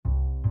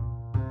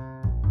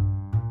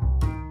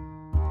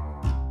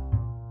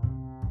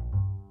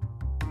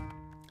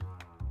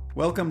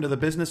Welcome to the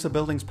Business of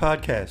Buildings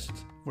podcast,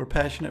 where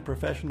passionate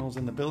professionals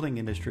in the building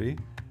industry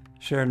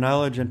share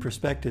knowledge and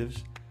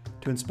perspectives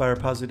to inspire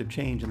positive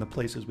change in the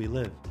places we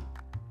live.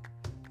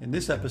 In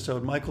this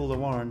episode, Michael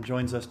Lawarn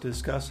joins us to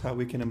discuss how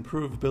we can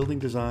improve building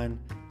design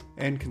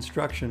and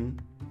construction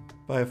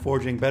by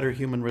forging better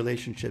human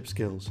relationship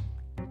skills.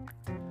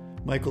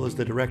 Michael is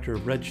the director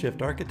of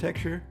Redshift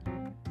Architecture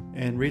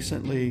and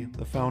recently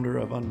the founder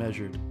of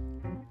Unmeasured.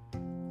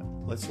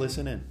 Let's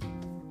listen in.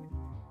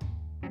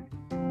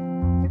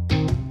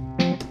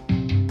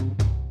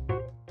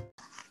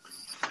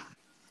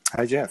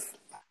 Hi, Jeff.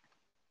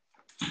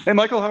 Hey,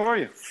 Michael, how are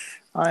you?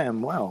 I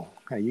am well.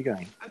 How are you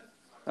going?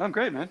 I'm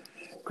great, man.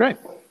 Great.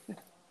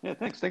 Yeah,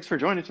 thanks. Thanks for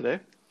joining today.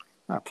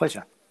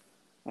 Pleasure.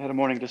 I had a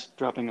morning just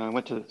dropping. I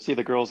went to see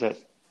the girls at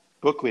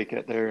Book Week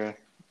at their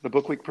the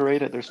Book Week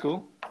parade at their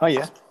school. Oh,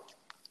 yeah?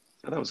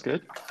 So that was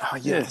good. Oh,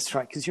 yeah, that's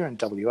right, because you're in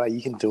WA.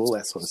 You can do all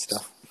that sort of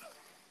stuff.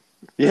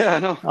 Yeah, I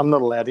know. I'm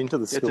not allowed into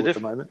the school at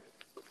the moment.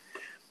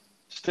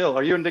 Still,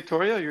 are you in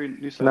Victoria or are you in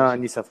New South No, Wales?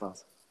 New South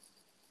Wales.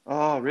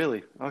 Oh,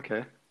 really?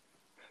 Okay.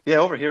 Yeah,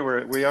 over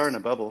here we are in a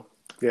bubble.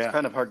 Yeah. It's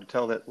kind of hard to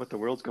tell what the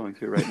world's going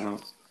through right now.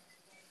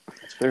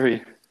 It's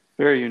very,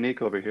 very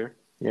unique over here.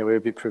 Yeah, we're a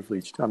bit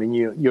privileged. I mean,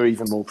 you're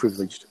even more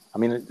privileged. I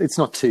mean, it's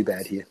not too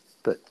bad here,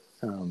 but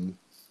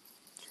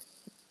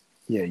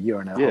yeah,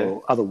 you're in a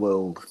whole other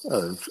world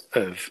of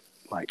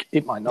like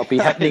it might not be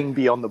happening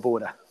beyond the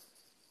border.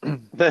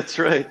 That's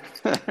right.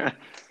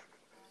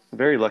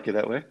 Very lucky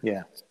that way.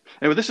 Yeah.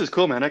 Anyway, this is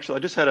cool, man. Actually, I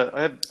just had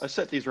I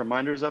set these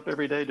reminders up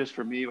every day just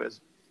for me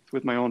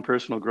with my own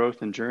personal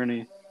growth and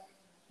journey.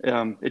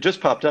 It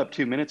just popped up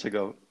 2 minutes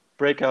ago.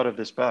 Break out of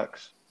this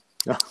box.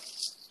 Oh.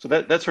 So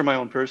that's for my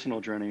own personal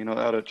journey,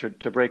 how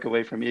to break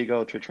away from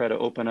ego, to try to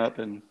open up,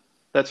 and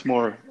that's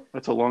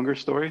a longer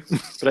story.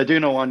 But I do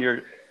know on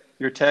your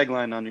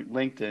tagline on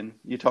LinkedIn,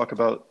 you talk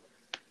about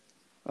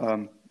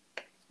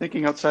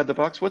thinking outside the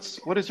box.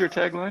 What is your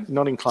tagline?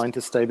 Not inclined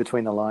to stay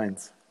between the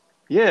lines.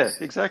 Yeah,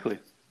 exactly.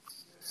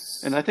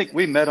 And I think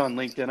we met on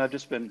LinkedIn. I've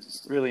just been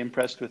really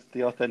impressed with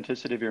the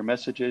authenticity of your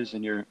messages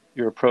and your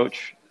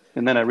approach.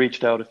 And then I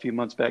reached out a few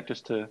months back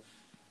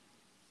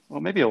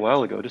maybe a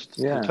while ago, just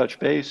to touch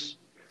base.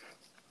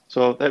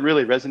 So that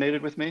really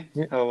resonated with me,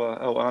 how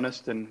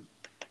honest and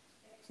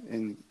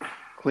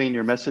clean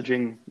your message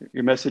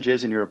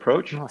is and your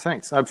approach. Oh,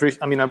 thanks. I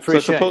appreciate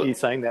you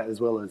saying that,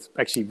 as well as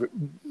actually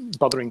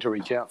bothering to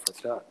reach out for a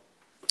start.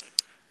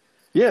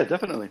 Yeah,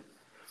 definitely.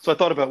 So I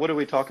thought about, what do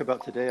we talk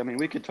about today? I mean,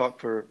 we could talk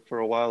for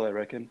a while, I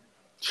reckon.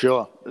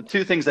 Sure. The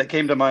two things that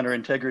came to mind are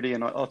integrity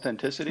and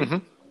authenticity. Mm-hmm.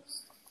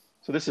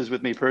 So this is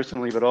with me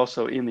personally, but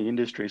also in the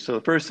industry. So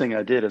the first thing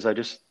I did is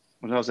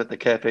when I was at the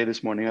cafe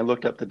this morning, I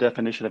looked up the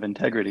definition of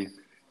integrity.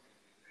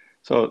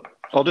 So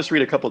I'll just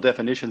read a couple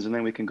definitions and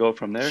then we can go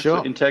from there. Sure.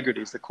 So integrity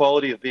is the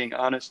quality of being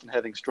honest and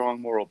having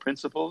strong moral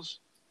principles.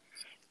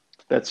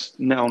 That's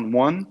noun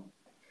one.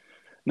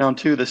 Noun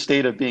two, the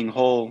state of being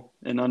whole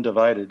and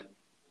undivided.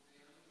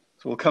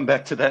 So we'll come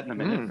back to that in a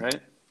minute,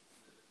 right?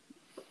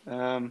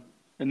 And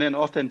then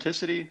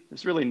authenticity,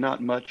 there's really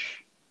not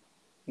much.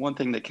 One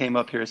thing that came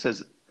up here, it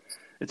says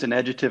it's an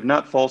adjective,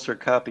 not false or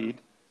copied,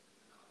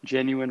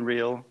 genuine,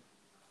 real,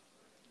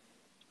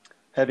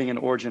 having an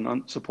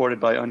origin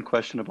supported by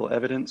unquestionable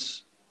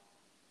evidence,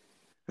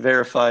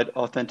 verified,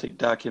 authentic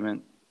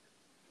document.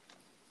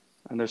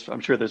 And I'm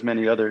sure there's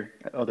many other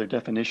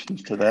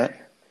definitions to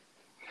that.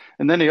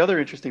 And then the other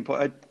interesting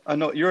point, I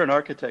know you're an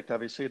architect,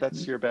 obviously.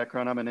 That's your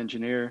background. I'm an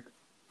engineer.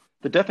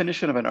 The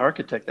definition of an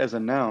architect as a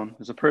noun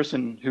is a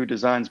person who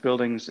designs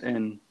buildings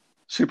and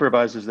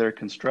supervises their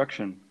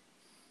construction,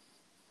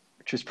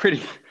 which is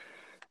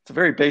it's a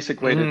very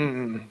basic way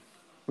to.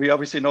 We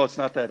obviously know it's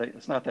not that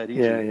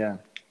easy. Yeah.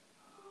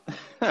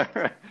 All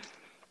right.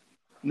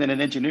 And then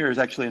an engineer is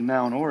actually a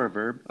noun or a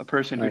verb, a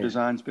person who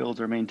designs, builds,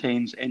 or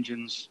maintains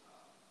engines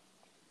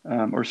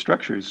or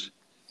structures.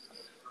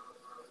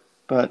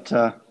 But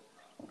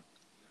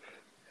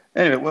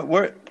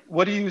anyway,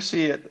 what do you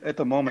see at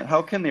the moment?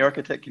 How can the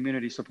architect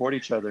community support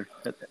each other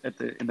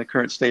in the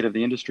current state of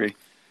the industry?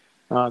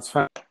 It's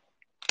fun.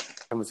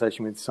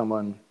 Conversation with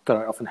someone that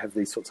I often have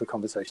these sorts of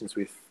conversations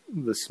with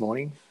this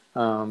morning.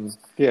 And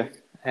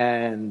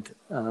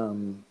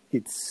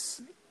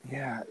it's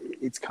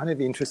kind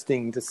of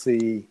interesting to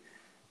see,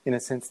 in a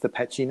sense, the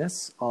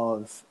patchiness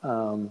of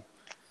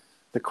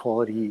the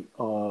quality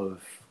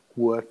of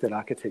work that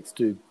architects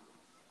do.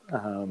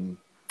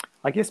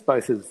 I guess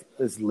both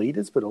as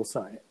leaders, but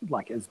also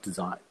like as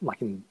design,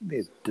 like in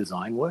their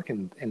design work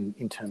and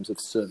in terms of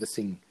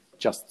servicing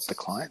just the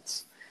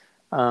clients.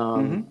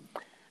 And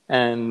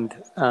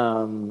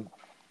I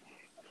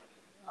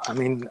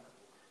mean,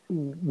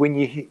 when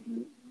you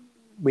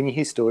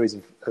hear stories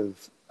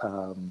of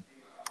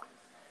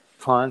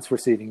clients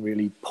receiving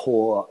really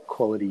poor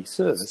quality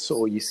service,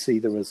 or you see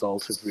the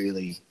result of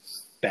really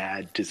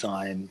bad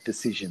design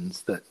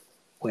decisions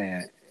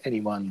where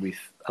anyone with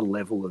a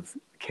level of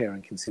care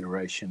and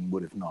consideration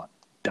would have not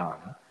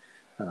done.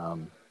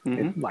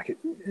 Like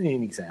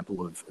an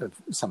example of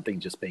something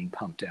just being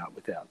pumped out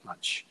without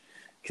much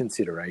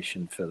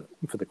consideration for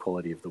the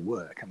quality of the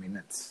work. I mean,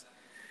 that's,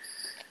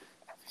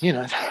 you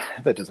know,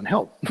 that doesn't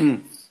help.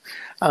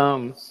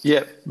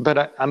 Yeah.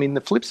 But I mean,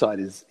 the flip side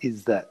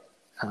is that,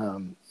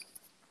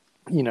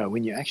 you know,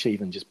 when you're actually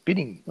even just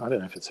bidding, I don't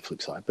know if it's a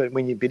flip side, but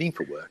when you're bidding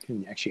for work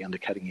and you're actually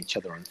undercutting each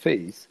other on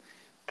fees,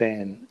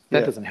 then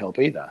that doesn't help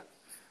either.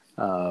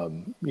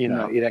 You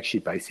know, it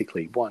actually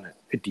basically, one,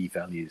 it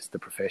devalues the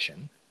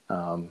profession.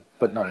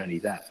 But not only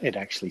that, it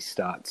actually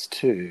starts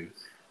to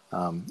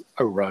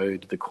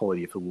erode the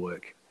quality of the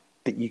work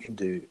that you can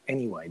do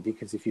anyway,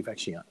 because if you've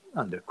actually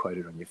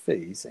underquoted on your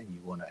fees and you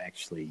want to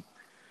actually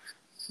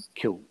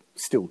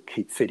still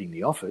keep feeding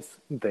the office,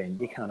 then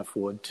you can't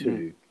afford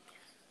to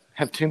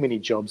have too many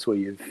jobs where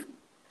you've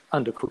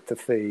undercooked the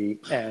fee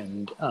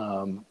and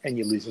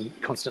you're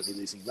constantly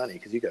losing money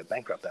because you go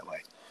bankrupt that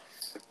way.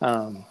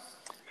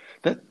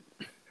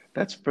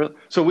 That's brilliant.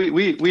 So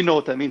we know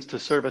what that means to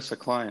service a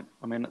client.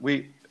 I mean,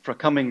 for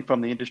coming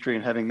from the industry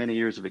and having many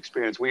years of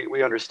experience,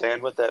 we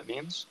understand what that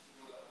means.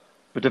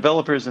 But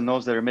developers and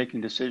those that are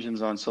making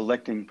decisions on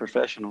selecting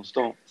professionals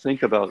don't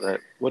think about that.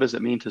 What does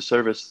it mean to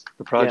service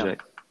the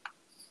project?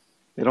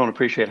 They don't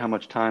appreciate how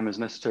much time is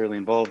necessarily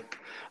involved.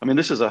 I mean,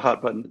 this is a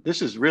hot button.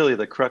 This is really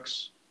the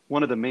crux,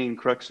 one of the main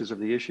cruxes of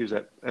the issues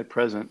at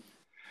present.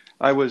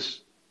 I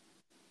was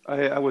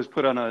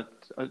put on a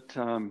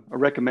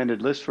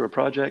recommended list for a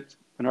project.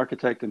 An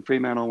architect in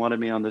Fremantle wanted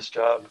me on this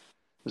job.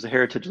 It was a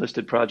heritage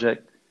listed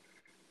project.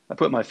 I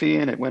put my fee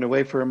in. It went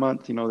away for a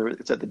month. You know,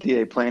 it's at the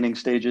DA planning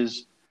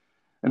stages.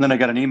 And then I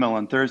got an email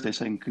on Thursday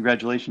saying,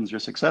 "Congratulations, you're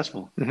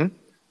successful." Mm-hmm.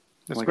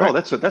 That's like, great. Oh,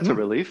 that's a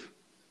relief.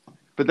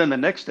 But then the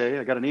next day,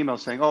 I got an email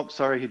saying, "Oh,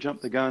 sorry, he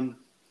jumped the gun.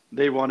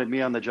 They wanted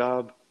me on the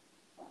job,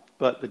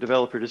 but the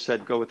developer just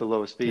said go with the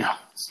lowest fee." Yeah.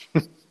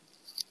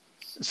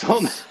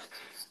 So,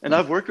 and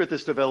I've worked with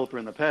this developer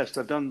in the past.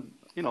 I've done,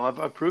 you know,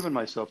 I've proven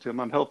myself to him.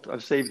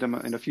 I've saved him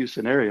in a few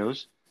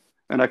scenarios,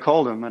 and I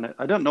called him, and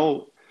I don't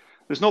know.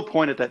 There's no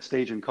point at that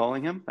stage in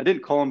calling him. I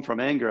didn't call him from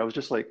anger. I was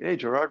just like, "Hey,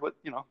 Gerard,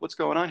 what's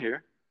going on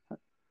here?"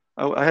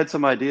 I had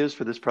some ideas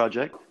for this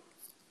project,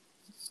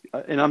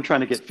 and I'm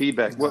trying to get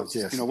feedback. What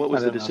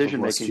was the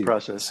decision-making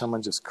process?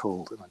 Someone just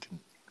called, and I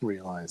didn't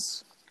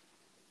realize.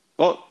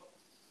 Well,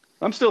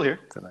 I'm still here.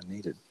 That I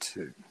needed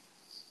to.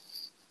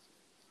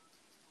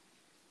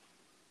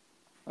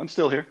 I'm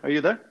still here. Are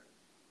you there?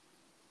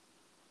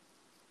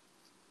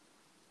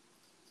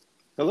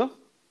 Hello?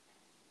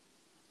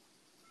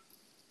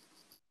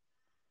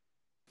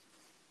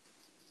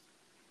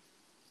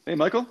 Hey,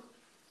 Michael?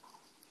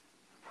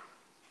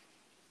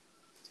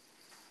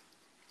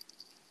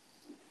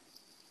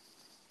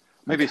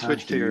 Maybe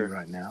switch to your...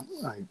 right now.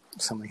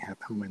 Something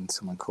happened when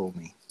someone called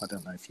me. I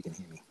don't know if you can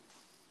hear me.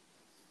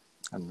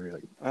 I'm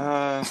really...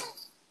 I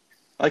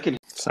can...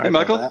 Sorry, hey,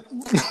 Michael? That.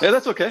 Yeah,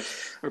 that's okay.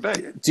 We're back.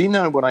 Do you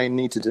know what I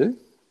need to do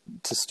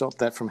to stop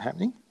that from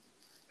happening?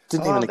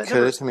 Didn't even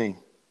occur to me.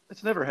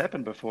 It's never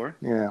happened before.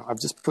 Yeah, I've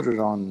just put it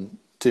on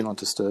Do Not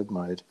Disturb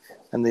mode.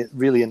 And the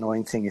really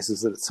annoying thing is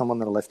that it's someone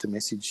that I left a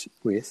message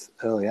with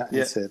earlier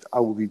and said, "I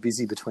will be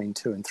busy between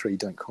 2 and 3,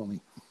 don't call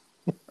me."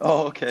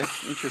 Oh, okay.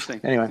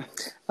 Interesting. Anyway.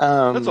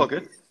 That's all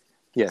good.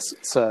 Yes.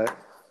 So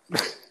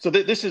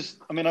this is,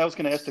 I mean, I was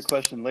going to ask the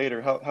question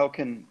later. How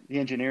can the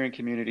engineering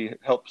community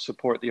help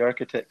support the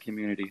architect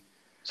community?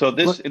 So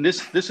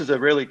this is a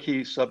really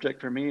key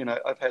subject for me. And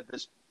I've had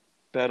this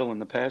battle in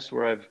the past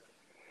where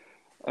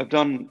I've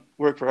done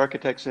work for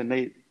architects,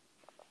 and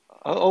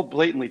I'll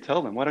blatantly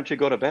tell them, "Why don't you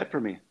go to bat for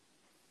me?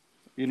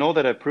 You know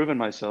that I've proven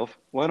myself.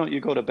 Why don't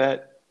you go to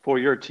bat for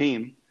your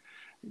team?"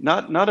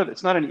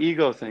 It's not an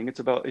ego thing. It's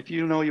about, if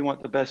you know you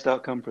want the best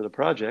outcome for the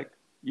project,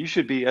 you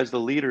should be, as the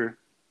leader,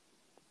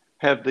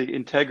 have the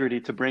integrity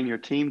to bring your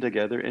team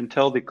together and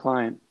tell the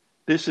client,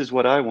 "This is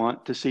what I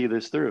want to see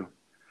this through."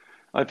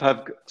 I've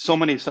had so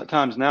many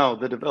times now,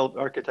 the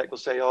architect will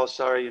say, "Oh,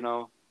 sorry,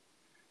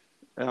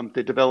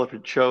 the developer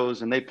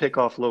chose," and they pick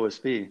off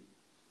lowest fee.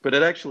 But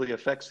it actually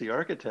affects the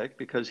architect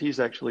because he's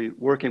actually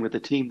working with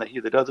a team that he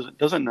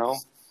doesn't know,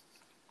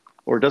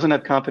 or doesn't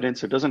have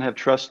confidence, or doesn't have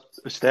trust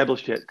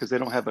established yet because they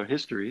don't have a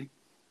history,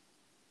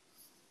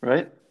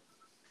 right?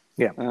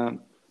 Yeah.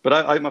 But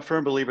I'm a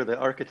firm believer that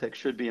architects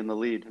should be in the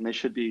lead, and they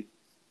should be,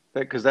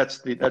 because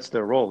that's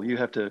their role. You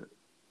have to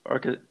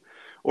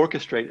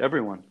orchestrate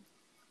everyone,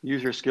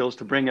 use your skills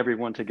to bring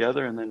everyone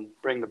together, and then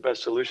bring the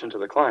best solution to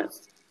the client.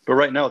 But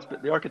right now,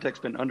 the architect's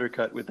been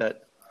undercut with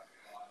that,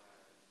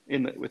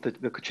 with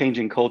the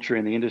changing culture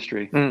in the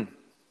industry,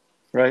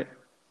 right?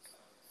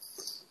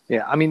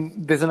 Yeah, I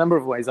mean, there's a number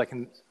of ways I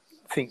can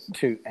think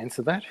to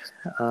answer that,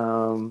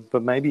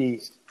 but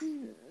maybe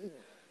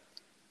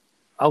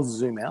I'll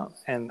zoom out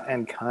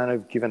and kind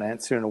of give an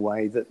answer in a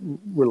way that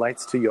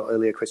relates to your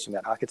earlier question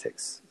about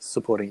architects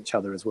supporting each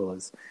other as well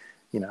as,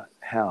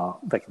 how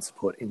they can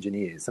support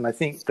engineers. And I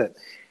think that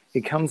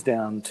it comes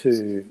down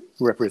to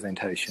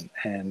representation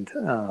and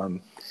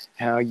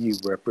how you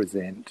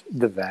represent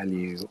the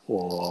value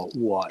or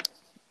what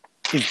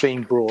is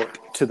being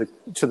brought to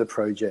the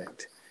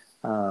project.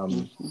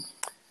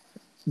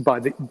 by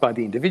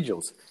the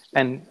individuals.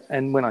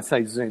 And when I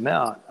say zoom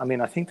out, I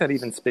mean I think that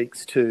even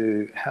speaks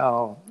to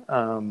how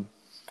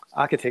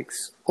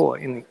architects, or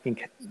in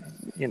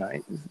you know,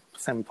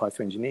 same applies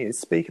to engineers,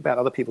 speak about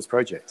other people's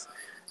projects.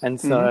 And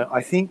so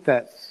I think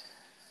that,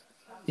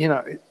 you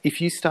know,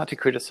 if you start to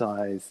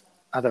criticize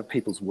other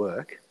people's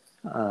work,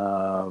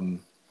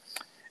 then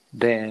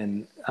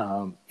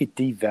it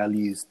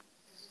devalues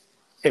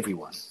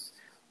everyone.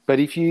 But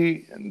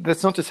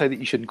that's not to say that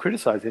you shouldn't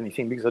criticize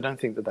anything, because I don't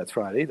think that that's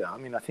right either. I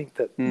mean, I think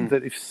that,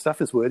 that if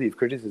stuff is worthy of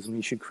criticism,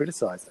 you should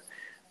criticize it.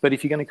 But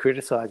if you're going to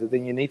criticize it,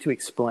 then you need to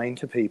explain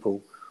to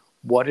people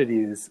what it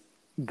is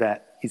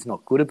that is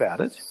not good about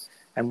it,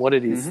 and what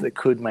it is that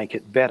could make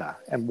it better,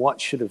 and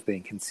what should have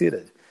been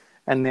considered.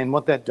 And then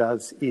what that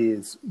does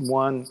is,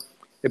 one,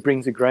 it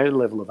brings a greater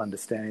level of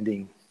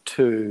understanding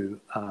to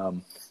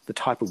the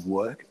type of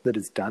work that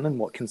is done and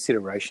what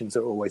considerations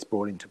are always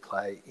brought into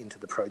play into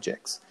the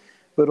projects,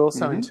 but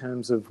also in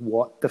terms of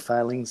what the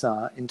failings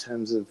are in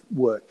terms of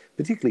work,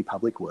 particularly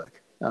public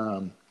work,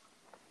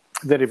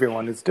 that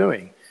everyone is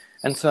doing.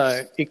 And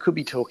so it could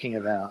be talking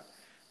about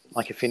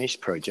like a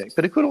finished project,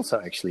 but it could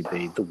also actually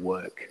be the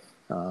work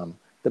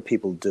that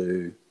people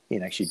do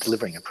in actually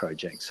delivering a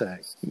project. So,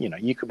 you know,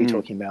 you could be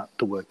talking about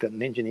the work that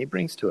an engineer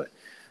brings to it.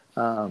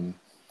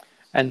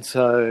 And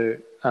so,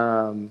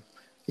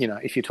 you know,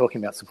 if you're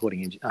talking about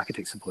supporting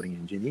architects supporting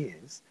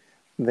engineers,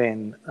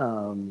 then,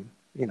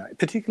 you know,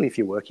 particularly if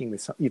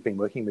you've been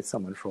working with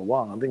someone for a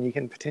while, then you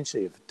can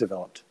potentially have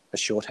developed a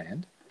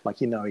shorthand, like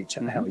you know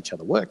how each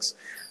other works.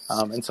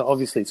 And so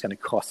obviously it's going to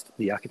cost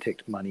the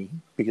architect money,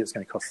 because it's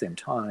going to cost them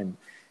time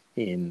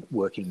in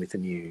working with a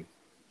new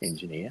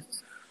engineer.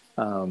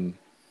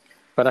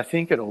 But I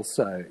think it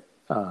also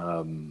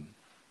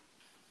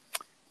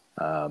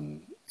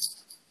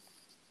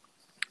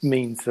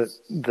means that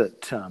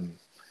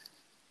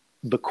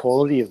the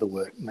quality of the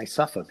work may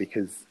suffer,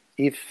 because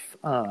if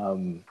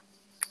you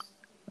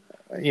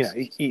know,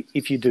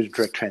 if you do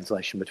direct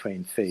translation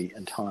between fee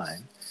and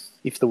time,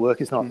 if the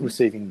work is not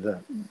receiving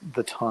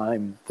the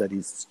time that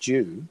is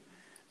due,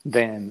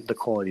 then the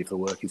quality of the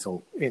work is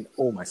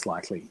almost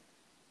likely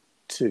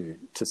to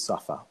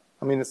suffer.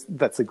 I mean,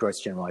 that's a gross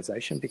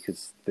generalization,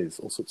 because there's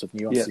all sorts of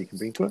nuances you can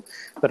bring to it.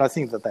 But I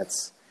think that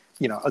that's,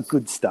 you know, a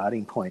good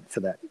starting point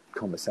for that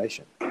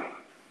conversation.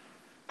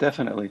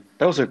 Definitely.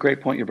 That was a great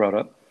point you brought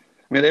up.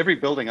 I mean, every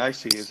building I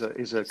see is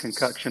a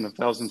concoction of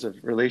thousands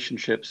of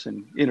relationships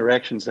and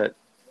interactions that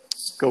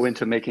go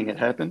into making it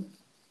happen.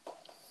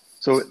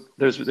 So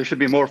there should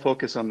be more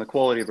focus on the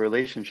quality of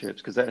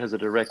relationships, because that has a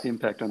direct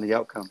impact on the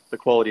outcome, the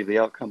quality of the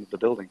outcome of the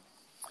building.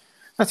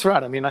 That's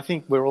right. I mean, I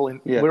think we're all in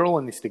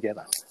this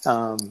together,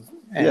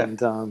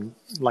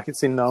 like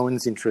it's in no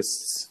one's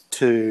interests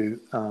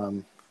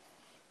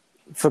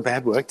for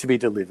bad work to be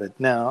delivered.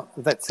 Now,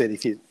 that said,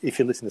 if you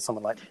listen to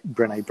someone like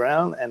Brené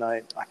Brown, and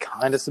I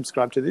kind of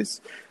subscribe to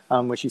this,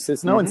 where she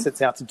says no one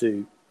sets out to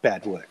do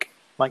bad work.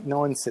 Like, no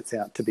one sets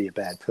out to be a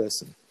bad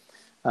person.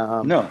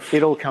 No,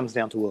 it all comes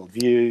down to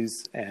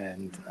worldviews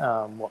and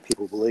what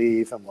people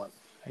believe and what,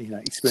 you know,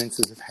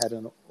 experiences have had,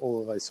 and all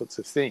of those sorts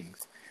of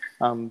things.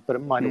 But it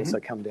might also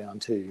come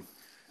down to,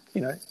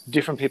 you know,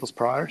 different people's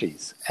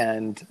priorities.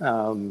 And,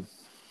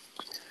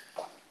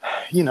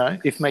 you know,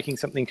 if making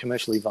something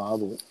commercially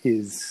viable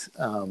is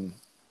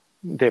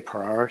their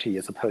priority,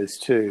 as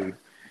opposed to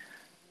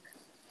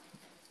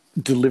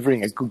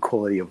delivering a good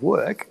quality of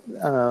work,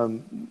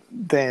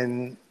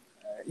 then,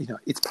 you know,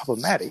 it's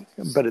problematic,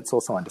 but it's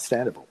also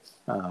understandable.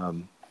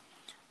 And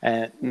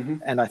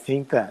I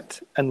think that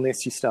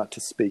unless you start to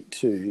speak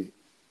to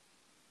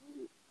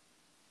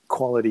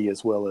quality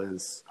as well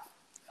as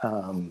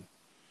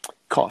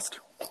cost,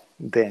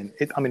 then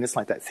it's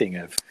like that thing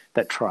of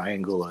that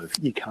triangle of,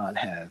 you can't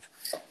have,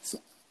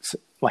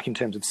 like in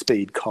terms of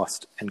speed,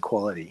 cost, and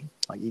quality,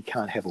 like you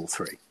can't have all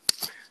three.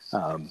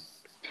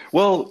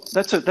 Well,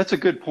 that's a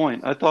good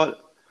point. I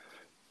thought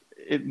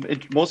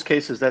in most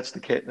cases that's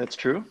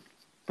true.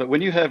 But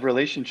when you have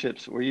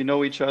relationships where you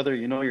know each other,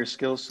 you know your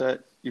skill set,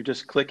 you're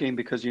just clicking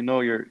because you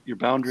know your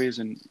boundaries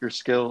and your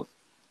skill,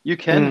 you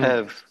can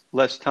have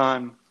less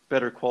time,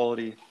 better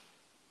quality,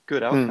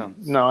 good outcome.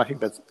 No, I think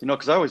that's, you know,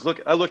 because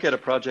I look at a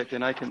project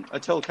and I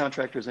tell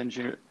contractors,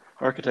 engineers,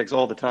 architects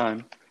all the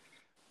time,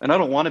 and I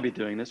don't want to be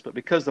doing this, but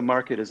because the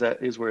market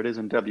is where it is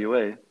in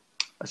WA,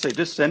 I say,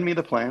 just send me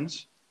the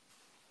plans.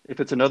 If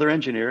it's another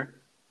engineer,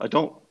 I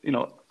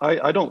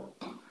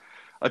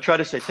try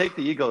to say, take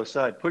the ego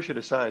aside, push it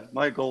aside.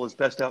 My goal is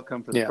best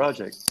outcome for the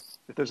project.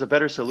 If there's a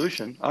better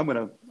solution, I'm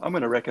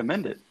gonna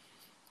recommend it.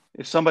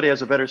 If somebody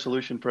has a better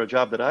solution for a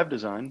job that I've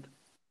designed,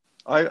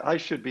 I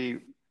should be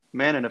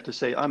man enough to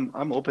say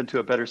I'm open to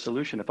a better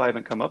solution if I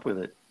haven't come up with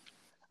it.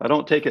 I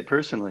don't take it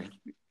personally.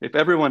 If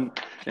everyone,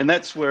 and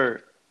that's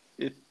where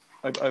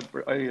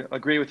I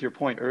agree with your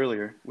point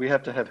earlier. We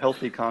have to have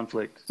healthy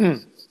conflict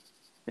and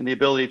the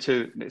ability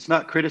to. It's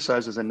not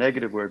criticized as a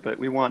negative word, but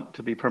we want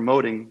to be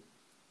promoting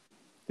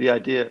the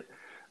idea.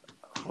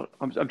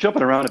 I'm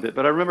jumping around a bit,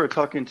 but I remember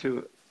talking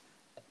to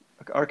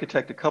an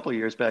architect a couple of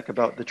years back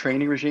about the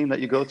training regime that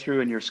you go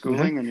through in your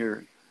schooling and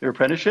your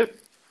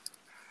apprenticeship.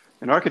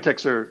 And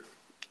architects are,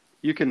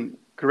 you can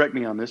correct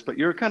me on this, but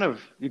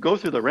you go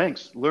through the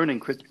ranks learning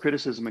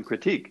criticism and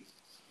critique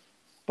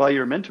by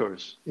your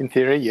mentors. In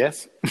theory,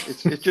 yes.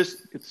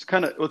 It's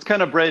kind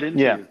of bred into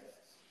Yeah. you.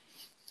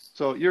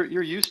 So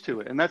you're used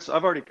to it. And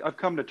I've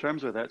come to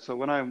terms with that. So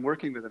when I'm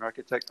working with an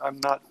architect, I'm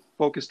not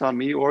focused on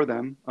me or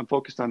them. I'm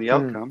focused on the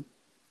outcome.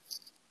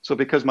 So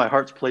because my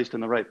heart's placed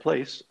in the right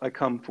place, I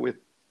come with,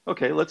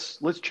 okay, let's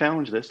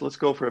challenge this. Let's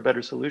go for a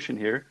better solution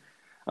here.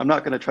 I'm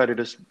not going to try to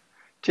just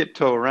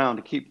tiptoe around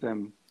to keep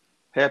them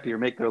happy or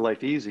make their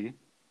life easy.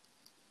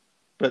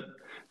 But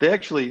they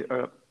actually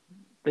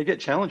they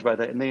get challenged by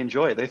that and they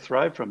enjoy it. They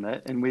thrive from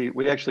that. And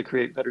we actually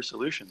create better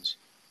solutions.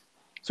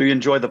 So you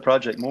enjoy the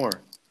project more.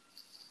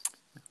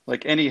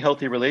 Like any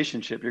healthy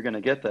relationship, you're going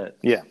to get that.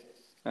 Yeah.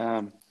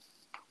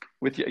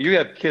 With you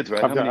have kids,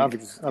 right?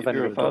 I've had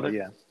a father.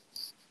 Yeah.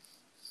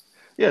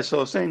 Yeah.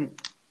 So saying,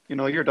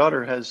 your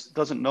daughter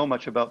doesn't know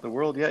much about the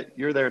world yet.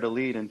 You're there to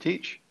lead and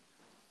teach.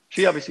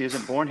 She obviously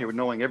isn't born here with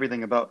knowing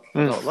everything about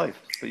life,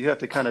 but you have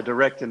to kind of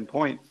direct and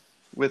point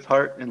with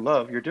heart and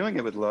love. You're doing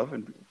it with love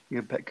and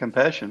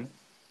compassion.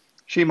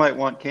 She might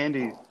want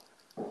candy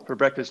for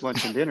breakfast,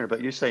 lunch, and dinner,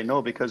 but you say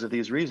no because of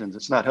these reasons.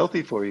 It's not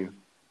healthy for you.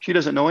 She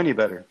doesn't know any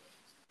better.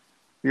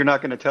 You're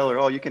not going to tell her,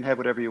 oh, you can have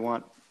whatever you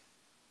want.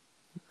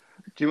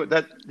 Do you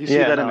see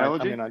that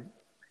analogy?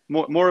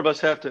 More of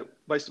us have to,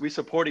 we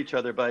support each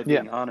other by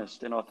being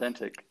honest and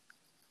authentic.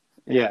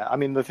 Yeah, I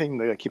mean, the thing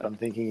that I keep on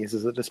thinking is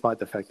that despite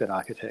the fact that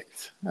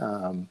architects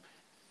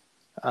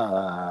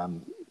are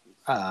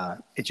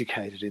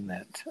educated in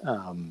that,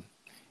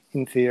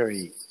 in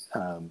theory,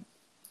 kind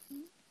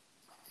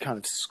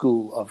of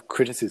school of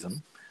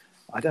criticism,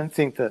 I don't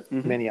think that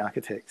many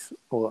architects,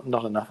 or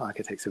not enough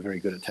architects, are very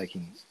good at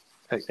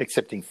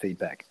accepting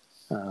feedback,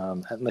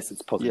 unless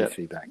it's positive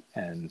feedback.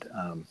 And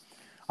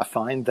I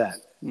find that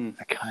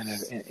a kind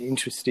of an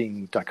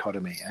interesting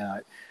dichotomy.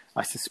 And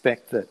I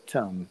suspect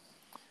that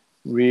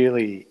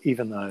really,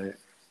 even though,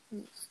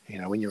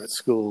 when you're at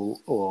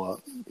school or,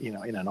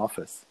 in an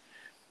office,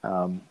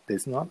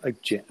 there's not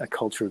a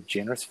culture of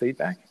generous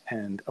feedback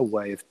and a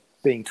way of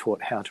being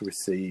taught how to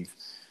receive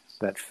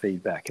that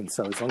feedback. And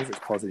so as long as it's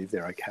positive,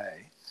 they're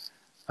okay.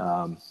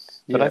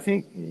 But I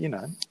think,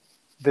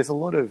 there's a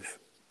lot of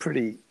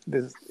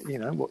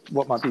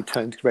what might be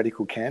termed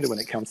radical candor when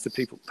it comes to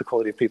the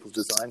quality of people's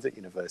designs at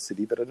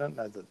university, but I don't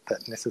know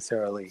that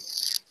necessarily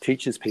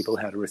teaches people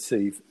how to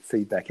receive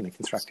feedback in a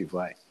constructive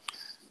way.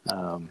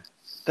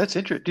 That's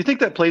interesting. Do you think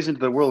that plays into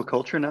the world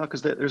culture now?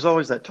 Because there's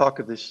always that talk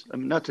of this,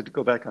 not to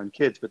go back on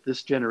kids, but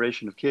this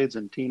generation of kids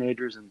and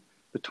teenagers and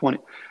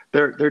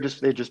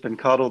they've just been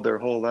coddled their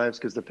whole lives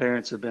because the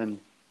parents have been,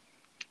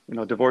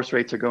 divorce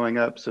rates are going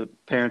up. So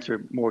parents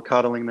are more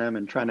coddling them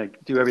and trying to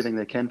do everything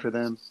they can for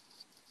them,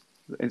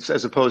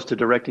 as opposed to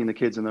directing the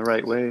kids in the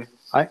right way.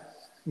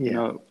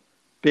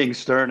 Being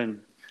stern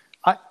and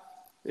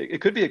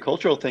it could be a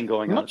cultural thing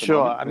going on. I'm not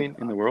sure.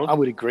 In the world, I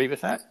would agree with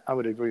that. I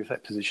would agree with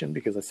that position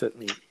because I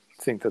certainly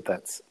think that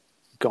that's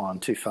gone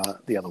too far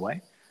the other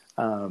way.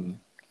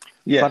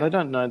 But I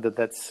don't know that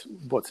that's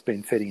what's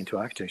been feeding into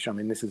architecture. I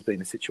mean, this has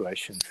been a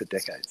situation for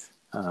decades.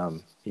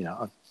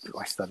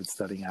 I started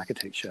studying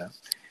architecture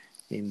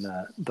in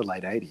the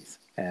late 80s,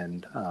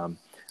 and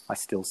I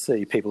still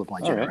see people of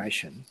my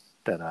generation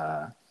that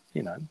are,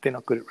 they're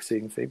not good at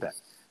receiving feedback.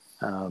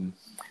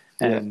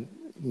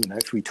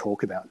 If we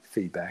talk about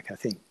feedback, I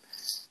think,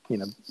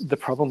 the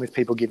problem with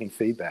people giving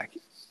feedback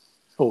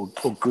or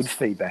good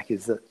feedback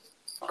is that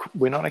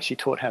we're not actually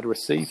taught how to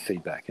receive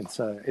feedback. And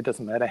so it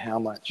doesn't matter how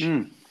much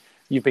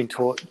you've been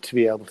taught to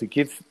be able to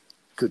give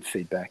good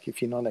feedback.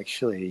 If you're not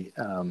actually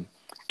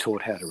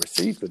taught how to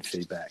receive good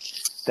feedback,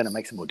 then it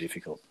makes it more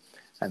difficult.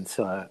 And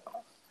so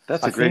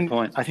that's a great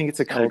point. I think it's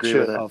a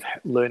culture of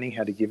learning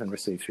how to give and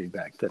receive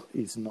feedback that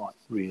is not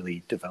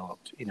really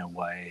developed in a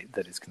way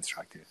that is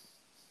constructive.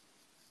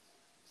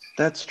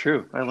 That's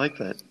true. I like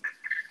that.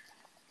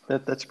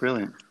 That's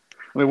brilliant.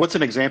 I mean, what's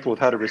an example of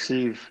how to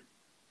receive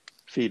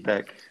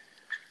feedback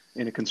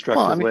in a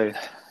constructive way?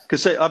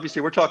 Because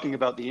obviously we're talking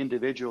about the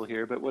individual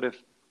here, but what if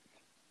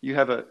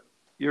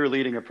you're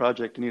leading a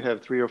project and you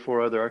have 3 or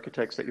 4 other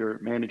architects that you're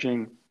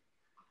managing,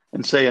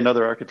 and say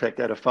another architect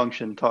at a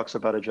function talks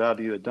about a job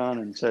you had done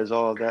and says,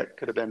 oh, that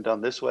could have been done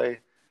this way.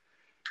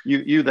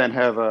 You then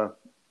have a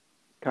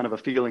kind of a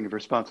feeling of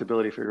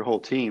responsibility for your whole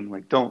team.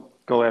 Like, don't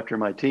go after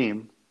my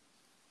team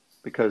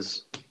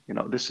because,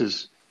 this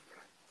is,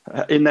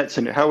 in that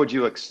scenario, how would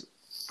you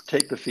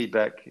take the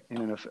feedback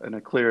in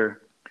a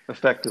clear,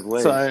 effective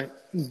way? So,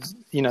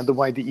 the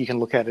way that you can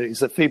look at it is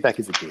that feedback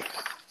is a gift.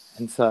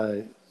 And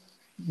so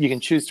you can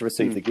choose to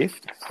receive the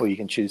gift or you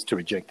can choose to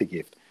reject the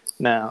gift.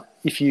 Now,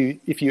 if you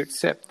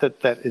accept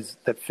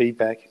that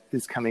feedback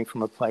is coming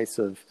from a place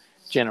of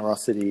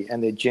generosity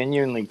and they're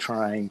genuinely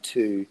trying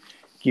to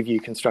give you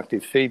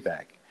constructive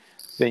feedback,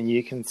 then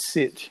you can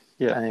sit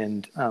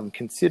and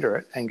consider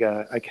it and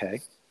go,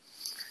 okay,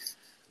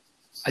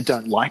 I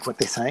don't like what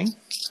they're saying.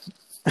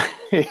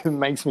 It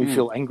makes me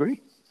feel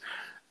angry.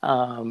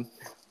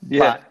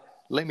 But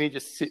let me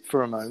just sit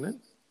for a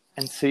moment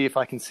and see if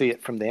I can see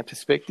it from their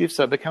perspective.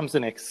 So it becomes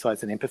an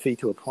exercise in empathy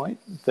to a point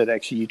that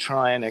actually you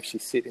try and actually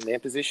sit in their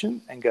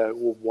position and go,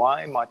 well,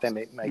 why might they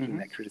be making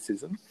that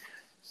criticism?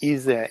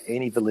 Is there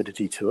any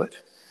validity to it?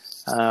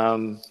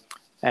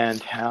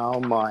 And how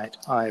might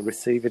I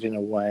receive it in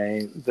a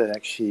way that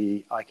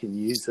actually I can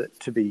use it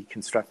to be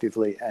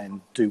constructively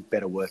and do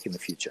better work in the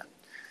future?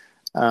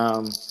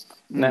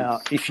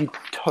 Now, if you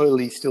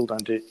totally still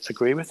don't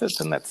agree with it,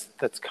 then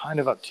that's kind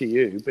of up to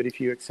you. But if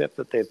you accept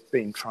that they've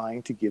been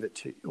trying to give it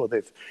to, or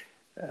they've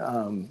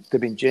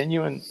been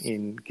genuine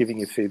in giving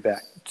you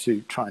feedback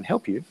to try and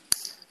help you,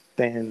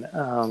 then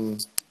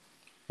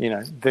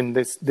then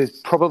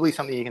there's probably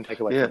something you can take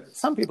away from it.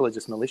 Some people are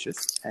just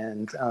malicious,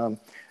 and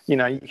you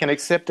can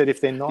accept it if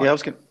they're not. Yeah,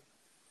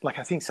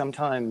 I think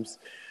sometimes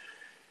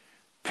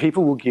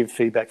people will give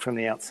feedback from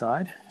the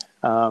outside.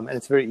 And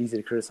it's very easy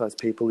to criticize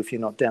people if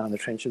you're not down in the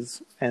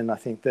trenches. And I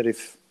think that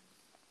if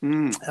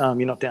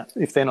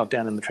if they're not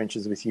down in the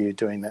trenches with you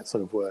doing that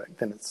sort of work,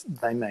 then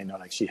they may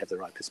not actually have the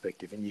right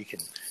perspective, and you can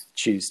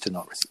choose to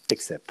not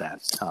accept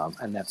that,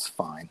 and that's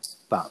fine.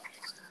 But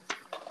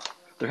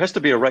there has to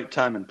be a right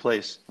time and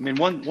place. I mean,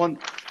 one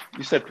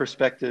you said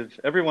perspective.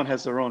 Everyone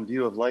has their own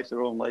view of life,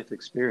 their own life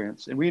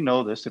experience, and we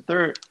know this. If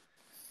they're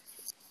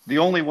the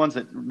only ones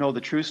that know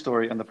the true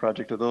story on the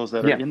project are those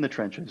that are in the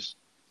trenches,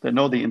 that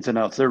know the ins and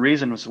outs. There are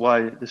reasons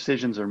why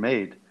decisions are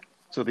made.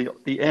 So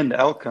the end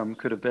outcome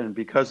could have been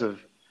because of,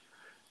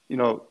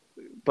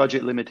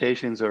 budget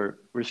limitations or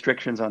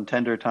restrictions on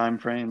tender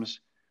timeframes.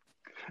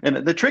 And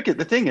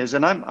the thing is,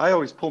 and I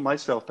always pull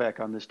myself back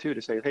on this too,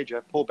 to say, hey,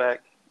 Jeff, pull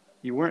back.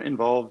 You weren't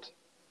involved.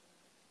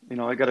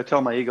 I got to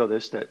tell my ego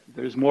that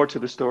there's more to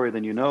the story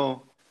than you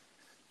know.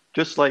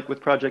 Just like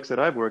with projects that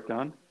I've worked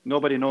on,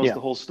 nobody knows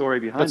the whole story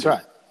behind it. That's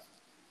right.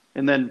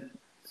 And then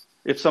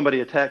if somebody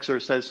attacks or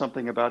says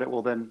something about it,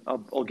 well, then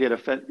you'll get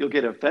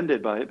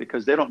offended by it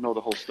because they don't know the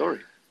whole story.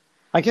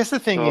 I guess the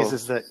thing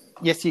is that,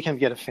 yes, you can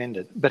get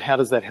offended, but how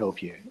does that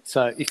help you?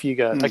 So if you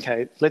go,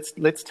 okay,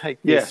 let's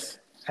take this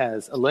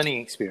as a learning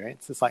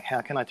experience. It's like,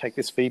 how can I take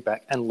this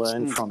feedback and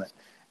learn from it?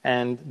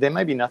 And there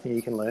may be nothing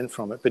you can learn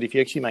from it, but if you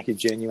actually make a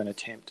genuine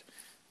attempt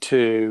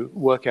to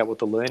work out what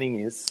the learning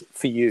is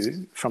for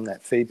you from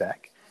that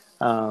feedback,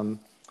 then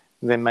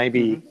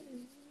maybe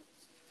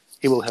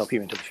it will help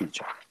you into the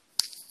future.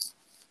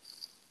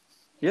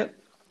 Yep.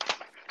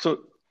 So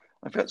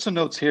I've got some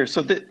notes here.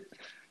 So the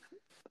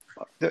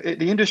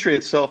industry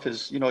itself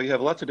is, you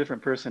have lots of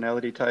different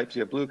personality types.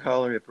 You have blue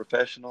collar, you have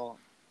professional,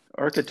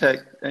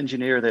 architect,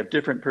 engineer. They have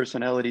different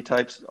personality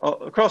types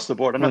across the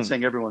board. I'm not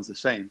saying everyone's the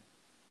same,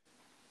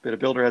 but a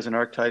builder has an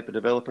archetype, a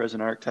developer has an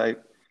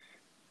archetype.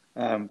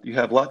 You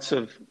have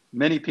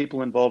many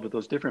people involved with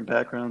those different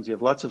backgrounds. You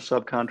have lots of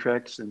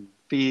subcontracts and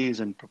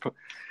fees, and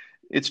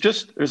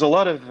there's a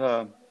lot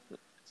of,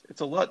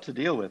 it's a lot to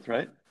deal with,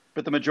 right?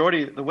 But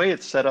the way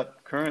it's set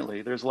up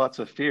currently, there's lots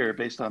of fear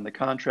based on the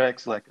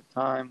contracts, lack of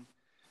time,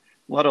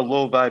 a lot of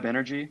low vibe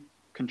energy.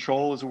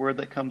 Control is a word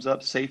that comes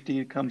up.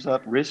 Safety comes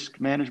up. Risk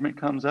management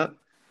comes up.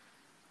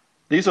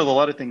 These are a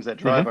lot of things that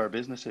drive our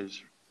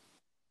businesses,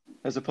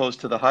 as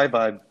opposed to the high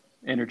vibe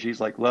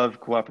energies like love,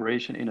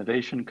 cooperation,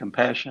 innovation,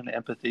 compassion,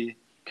 empathy,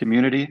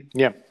 community.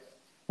 Yeah.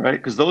 Right?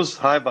 Because those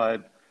high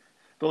vibe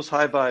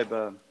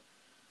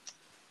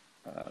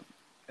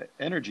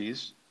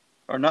energies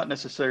are not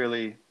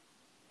necessarily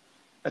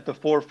at the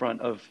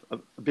forefront of a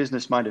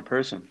business-minded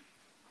person.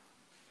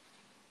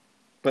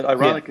 But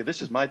ironically,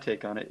 this is my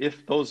take on it.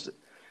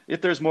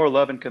 If there's more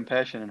love and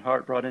compassion and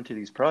heart brought into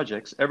these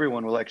projects,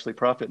 everyone will actually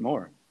profit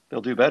more.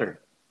 They'll do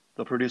better.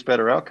 They'll produce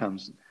better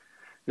outcomes.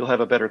 You'll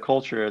have a better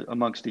culture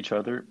amongst each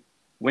other.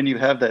 When you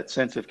have that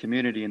sense of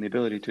community and the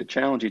ability to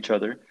challenge each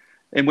other,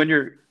 and when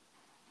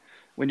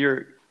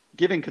you're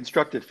giving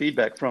constructive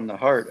feedback from the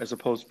heart as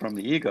opposed from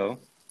the ego,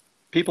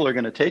 people are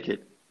going to take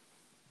it.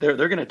 They're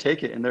going to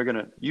take it and they're going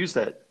to use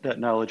that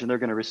knowledge and they're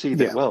going to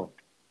receive it well.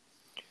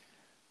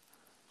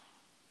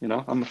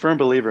 I'm a firm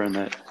believer in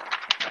that.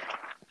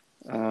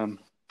 I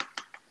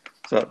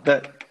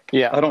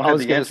don't have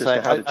the answers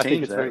to how to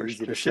change that or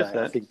to shift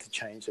that. I think to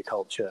change the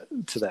culture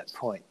to that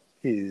point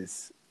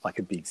is like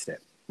a big step.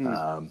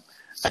 And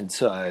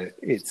so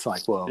it's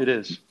like, well, it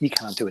is. You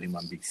can't do it in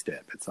one big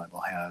step. It's like,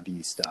 well, how do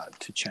you start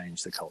to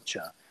change the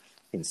culture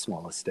in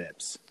smaller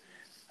steps?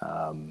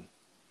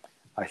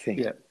 I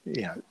think,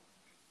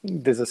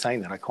 there's a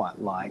saying that I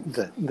quite like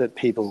that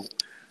people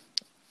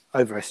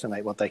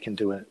overestimate what they can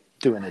do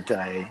in a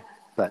day,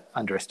 but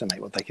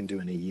underestimate what they can do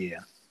in a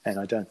year. And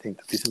I don't think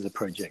that this is a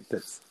project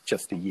that's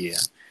just a year,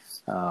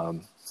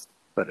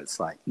 but it's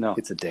like,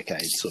 it's a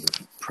decade sort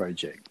of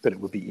project. But it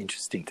would be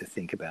interesting to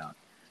think about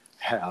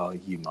how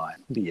you might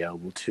be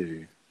able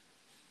to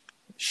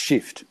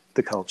shift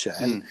the culture.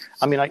 And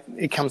I mean,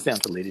 it comes down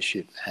to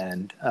leadership,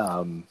 and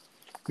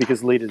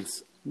because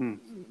leaders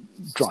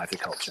drive the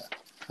culture.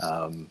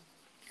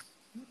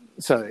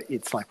 So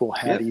it's like, well,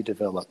 how do you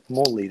develop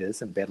more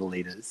leaders and better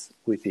leaders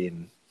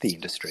within the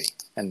industry?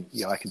 And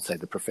I can say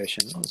the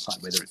profession, it's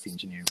like whether it's the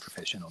engineering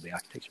profession or the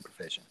architecture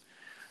profession.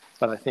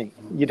 But I think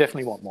you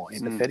definitely want more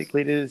empathetic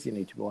leaders. You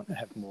need to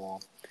have more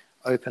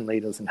open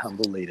leaders and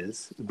humble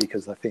leaders,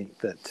 because I think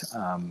that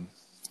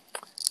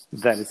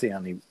that is the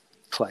only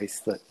place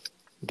that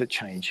the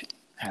change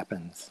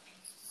happens.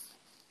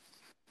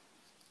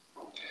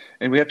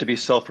 And we have to be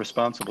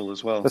self-responsible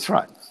as well. That's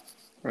right.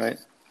 Right.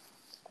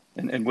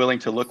 And willing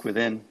to look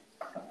within,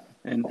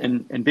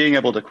 and being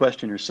able to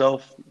question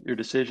yourself, your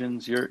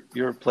decisions,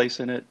 your place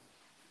in it.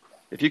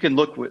 If you can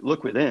look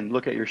within,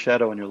 look at your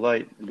shadow and your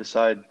light, and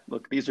decide,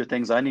 look, these are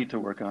things I need to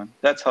work on.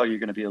 That's how you're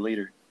going to be a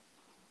leader,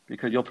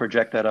 because you'll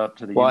project that up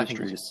to the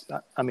industry.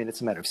 I think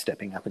it's a matter of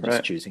stepping up and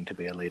just choosing to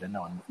be a leader.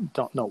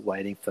 Not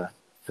waiting for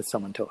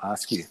someone to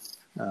ask you,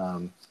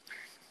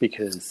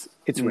 because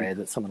it's rare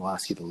that someone will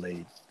ask you to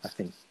lead. I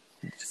think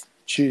just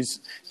choose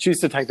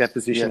to take that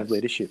position of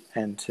leadership,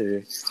 and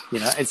to,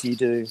 as you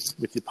do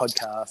with your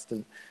podcast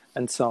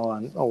and so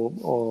on,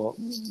 or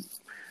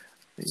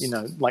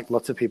like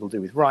lots of people do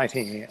with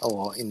writing,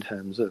 or in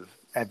terms of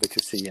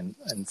advocacy and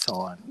so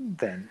on,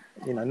 then,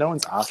 no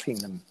one's asking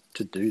them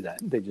to do that.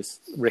 They're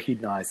just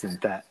recognizing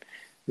that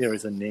there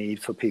is a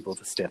need for people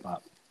to step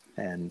up.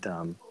 And,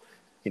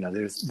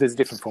 there's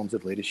different forms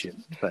of leadership,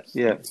 but,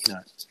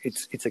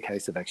 it's a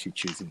case of actually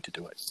choosing to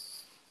do it.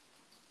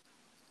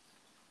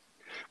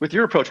 With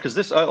your approach,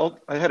 because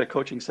I had a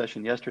coaching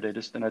session yesterday,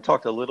 and I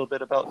talked a little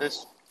bit about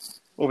this.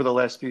 Over the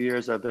last few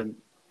years, I've been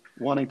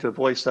wanting to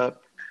voice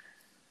up,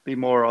 be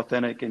more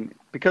authentic, and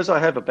because I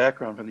have a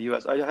background from the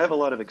U.S., I have a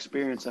lot of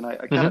experience, and I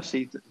kind of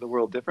see the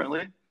world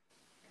differently.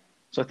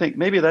 So I think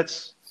maybe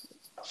that's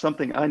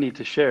something I need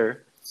to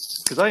share,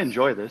 because I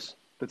enjoy this,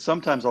 but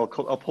sometimes I'll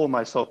pull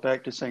myself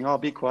back to saying, "Oh,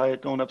 be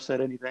quiet, don't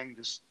upset anything,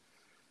 just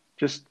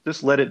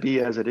let it be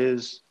as it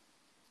is."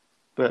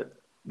 But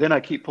then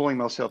I keep pulling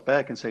myself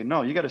back and say,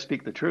 "No, you got to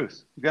speak the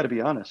truth. You got to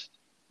be honest.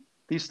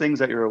 These things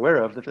that you're aware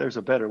of, if there's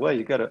a better way,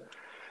 you got to."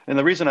 And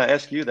the reason I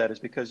ask you that is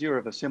because you're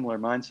of a similar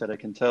mindset. I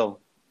can tell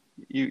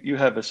you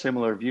have a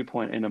similar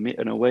viewpoint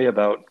in a way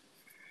about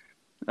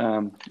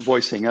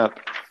voicing up.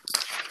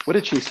 What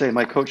did she say?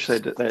 My coach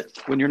said that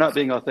when you're not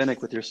being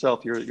authentic with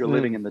yourself, you're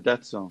living in the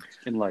death zone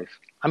in life.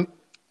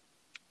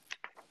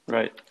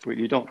 Right, where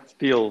you don't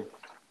feel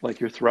like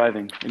you're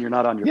thriving and you're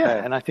not on your path.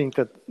 Yeah, and I think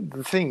that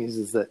the thing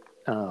is that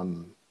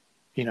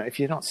if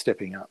you're not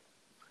stepping up,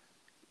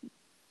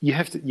 you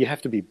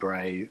have to be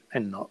brave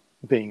and not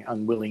being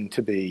unwilling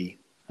to be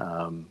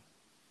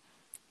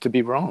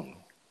wrong,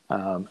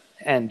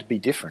 and be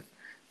different.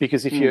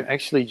 Because if you're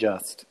actually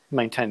just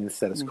maintaining the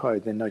status quo,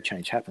 then no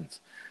change happens.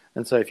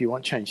 And so if you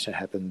want change to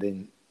happen,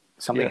 then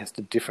something has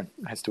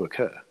to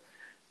occur.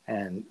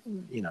 And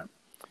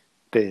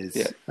there's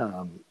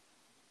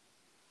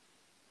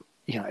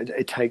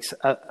it takes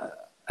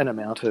an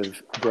amount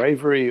of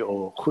bravery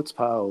or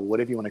chutzpah, or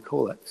whatever you want to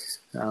call it,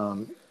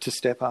 to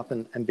step up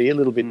and be a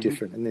little bit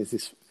different. And there's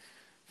this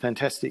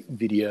fantastic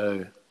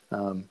video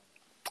that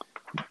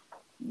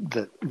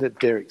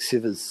Derek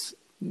Sivers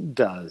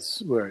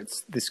does, where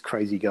it's this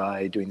crazy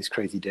guy doing this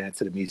crazy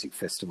dance at a music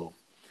festival.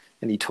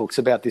 And he talks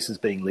about this as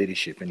being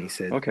leadership. And he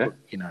said,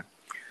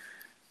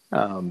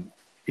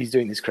 he's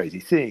doing this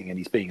crazy thing and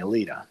he's being a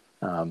leader.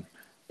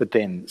 But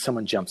then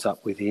someone jumps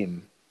up with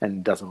him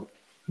and does a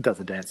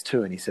dance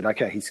too. And he said,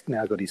 okay, he's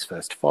now got his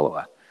first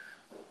follower.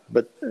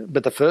 But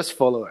the first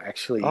follower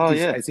actually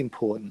is as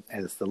important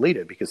as the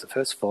leader, because the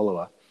first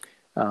follower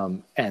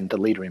and the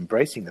leader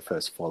embracing the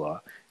first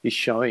follower is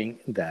showing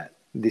that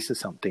this is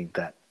something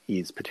that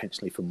is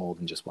potentially for more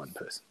than just one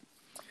person.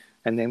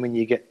 And then when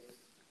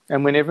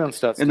everyone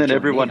starts, and then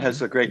everyone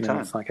has a great time.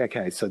 It's like,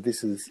 okay, so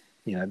this is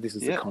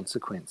the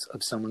consequence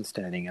of someone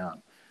standing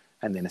up,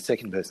 and then a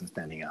second person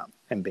standing up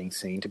and being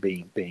seen to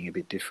being a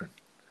bit different.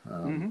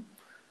 None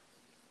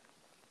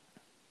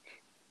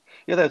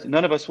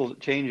of us will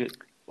change it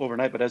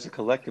overnight, but as a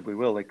collective, we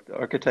will. Like the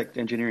architect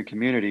engineering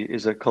community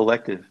is a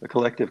collective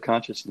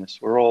consciousness.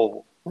 We're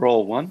all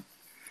one.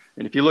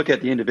 And if you look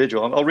at the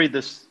individual, I'll read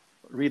this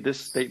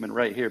statement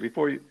right here.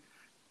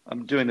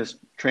 I'm doing this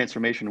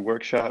transformation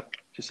workshop.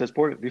 She says,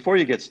 before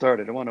you get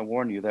started, I want to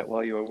warn you that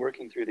while you are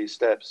working through these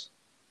steps,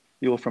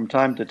 you will from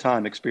time to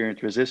time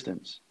experience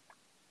resistance.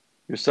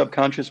 Your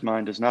subconscious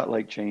mind does not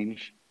like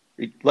change.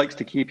 It likes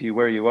to keep you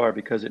where you are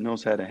because it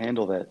knows how to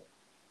handle that.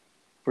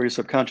 For your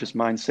subconscious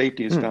mind,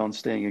 safety is found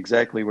staying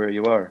exactly where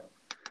you are.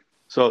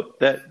 So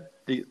that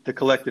the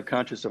collective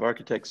conscious of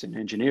architects and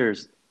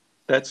engineers,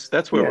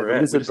 that's where we're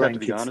at. We just have to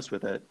be honest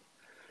with that.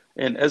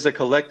 And as a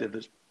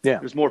collective,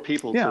 there's more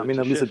people. Yeah,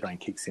 the lizard brain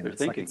kicks in.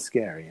 It's like it's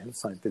scary, and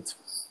it's like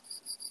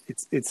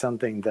it's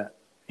something that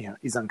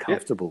is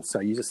uncomfortable. Yeah. So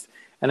you just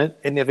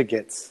it never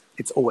gets.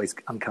 It's always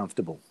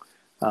uncomfortable.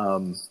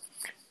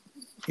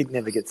 It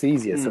never gets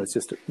easier. So it's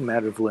just a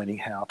matter of learning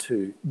how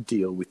to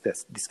deal with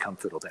that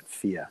discomfort or that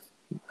fear.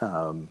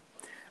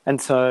 And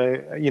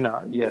so,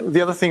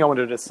 the other thing I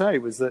wanted to say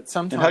was that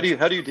sometimes... And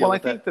how do you deal with that? Well, I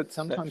think that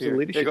sometimes a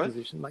leadership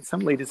position, like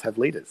some leaders have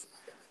leaders.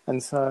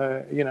 And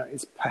so,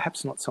 it's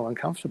perhaps not so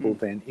uncomfortable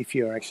then if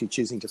you're actually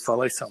choosing to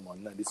follow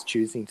someone that is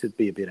choosing to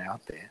be a bit out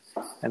there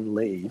and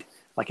lead.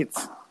 Like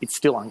it's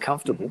still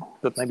uncomfortable,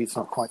 but maybe it's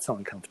not quite so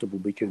uncomfortable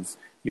because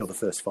you're the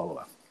first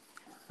follower.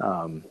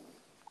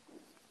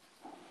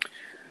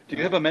 Do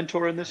you have a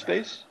mentor in this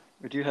space?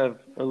 Or do you have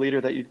a leader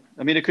that you,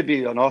 I mean, it could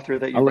be an author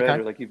that you Oh, look,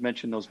 read, or like you've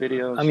mentioned those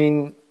videos, I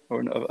mean,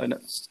 or an I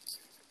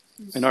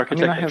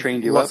architect I that have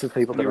trained you lots up of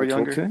people when that you I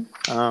were talk younger?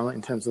 to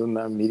in terms of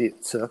my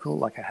immediate circle.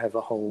 Like I have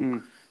a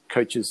whole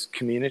coaches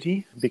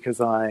community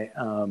because I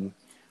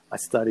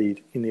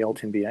studied in the alt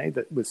MBA.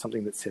 That was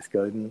something that Seth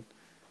Godin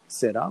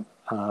set up,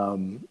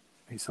 who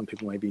some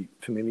people may be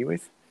familiar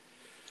with.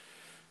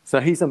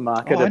 So he's a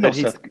marketer, Oh, I know but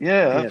he's Seth.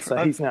 Yeah, so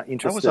he's now I was on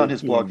interested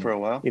his blog for a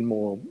while. in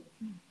more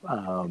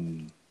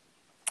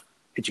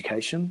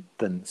education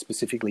than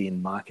specifically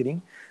in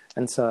marketing.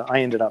 And so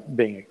I ended up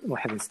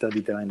having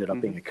studied that, I ended up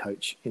being a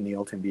coach in the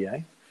alt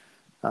MBA.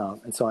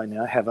 And so I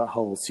now have a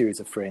whole series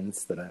of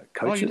friends that are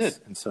coaches. Oh, you did?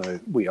 And so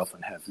we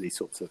often have these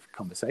sorts of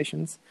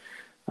conversations.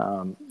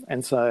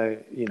 And so,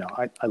 you know,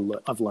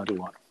 I've learned a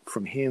lot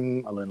from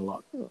him. I learned a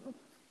lot.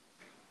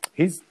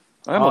 I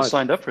almost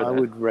signed up for that. I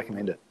would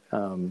recommend it.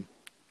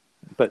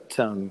 But,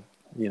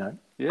 you know,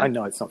 Yeah. I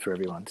know it's not for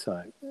everyone.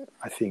 So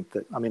I think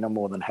that, I mean, I'm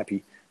more than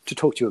happy to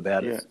talk to you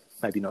about it.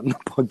 Maybe not in the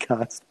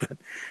podcast, but...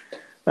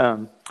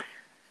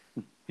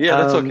 yeah,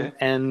 that's okay.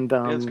 And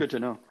Yeah, it's good to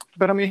know.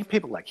 But I mean,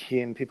 people like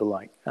him, people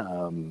like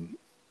Brené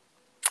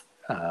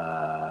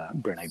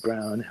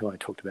Brown, who I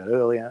talked about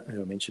earlier,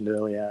 who I mentioned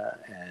earlier,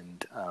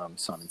 and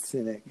Simon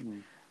Sinek,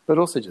 but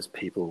also just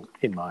people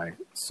in my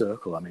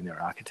circle. I mean, there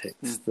are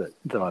architects that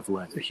I've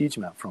learned a huge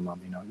amount from. I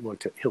mean, I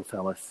worked at Hill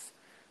Thallis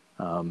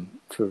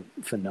for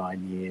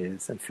 9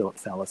 years, and Philip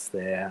Thallis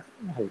there,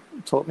 who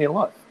taught me a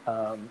lot.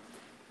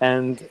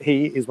 And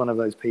he is one of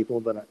those people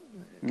that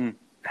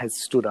has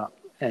stood up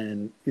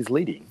and is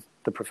leading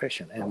the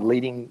profession and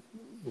leading,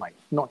 like,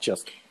 not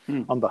just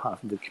on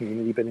behalf of the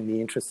community, but in the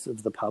interests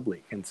of the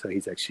public. And so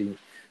he's actually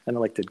an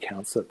elected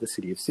councillor at the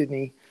City of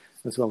Sydney,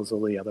 as well as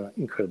all the other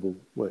incredible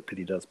work that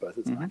he does, both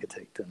as an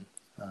architect and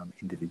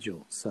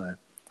individual. So,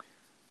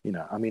 you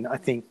know, I mean, I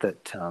think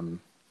that,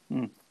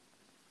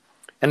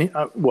 and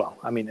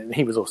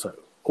he was also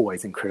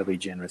always incredibly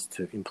generous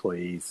to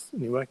employees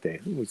who worked there.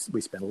 We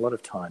spent a lot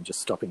of time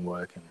just stopping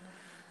work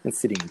and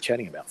sitting and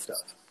chatting about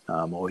stuff.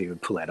 Or he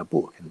would pull out a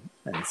book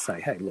and say,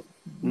 hey,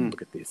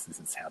 look at this. This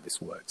is how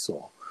this works,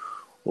 or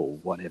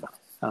whatever.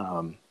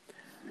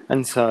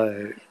 And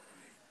so,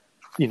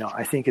 you know,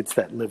 I think it's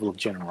that level of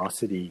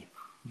generosity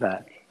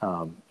that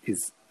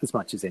is as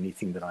much as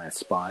anything that I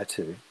aspire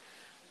to,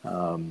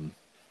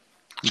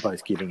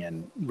 both giving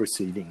and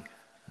receiving.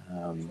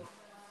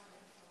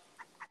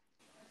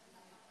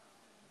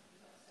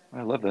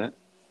 I love that.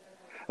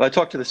 Well, I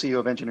talked to the CEO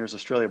of Engineers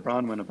Australia,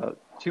 Bronwyn, about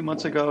 2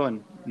 months ago,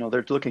 and you know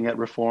they're looking at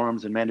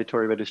reforms and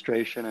mandatory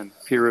registration and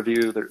peer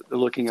review. They're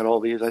looking at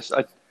all these.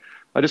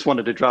 I just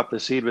wanted to drop the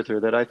seed with her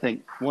that I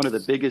think one of the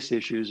biggest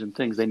issues and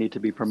things they need to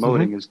be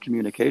promoting is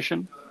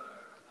communication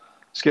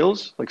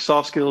skills, like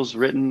soft skills,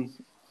 written.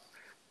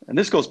 And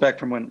this goes back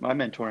from when my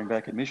mentoring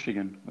back in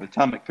Michigan with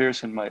Tom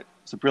McPherson.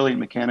 He's a brilliant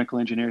mechanical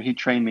engineer. He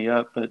trained me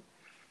up, but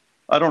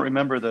I don't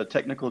remember the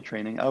technical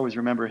training. I always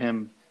remember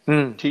him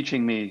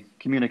teaching me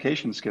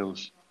communication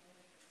skills.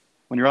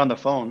 When you're on the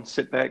phone,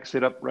 sit back,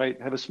 sit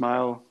upright, have a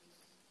smile,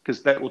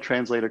 because that will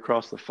translate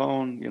across the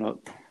phone, you know.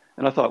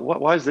 And I thought,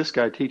 why is this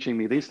guy teaching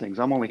me these things?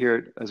 I'm only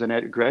here as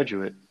a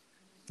graduate.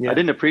 Yeah. I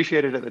didn't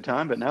appreciate it at the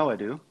time, but now I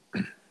do.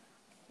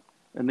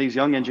 And these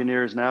young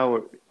engineers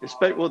now,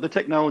 the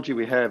technology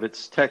we have,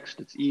 it's text,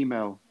 it's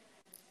email.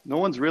 No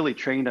one's really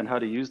trained on how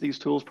to use these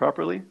tools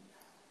properly.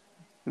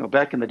 You know,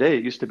 back in the day,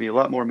 it used to be a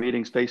lot more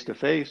meetings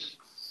face-to-face.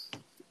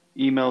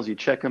 Emails, you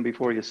check them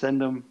before you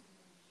send them.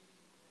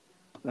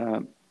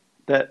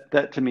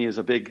 That to me is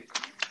a big,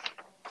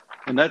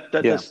 and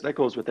that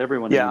goes with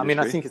everyone. Yeah, I mean,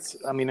 I think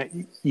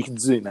you can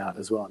zoom out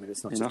as well. I mean,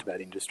 it's not just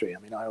about industry. I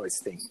mean, I always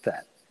think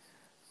that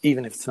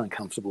even if it's an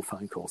uncomfortable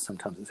phone call,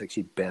 sometimes it's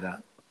actually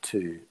better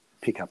to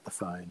pick up the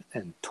phone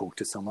and talk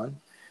to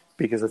someone,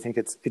 because I think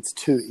it's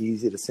too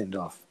easy to send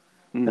off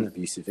an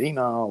abusive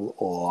email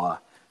or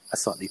a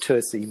slightly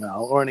terse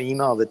email or an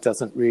email that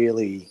doesn't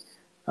really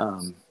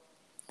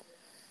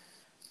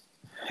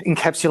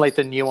encapsulate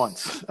the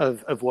nuance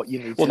of what you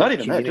need to not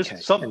even communicate. That,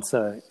 just and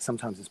so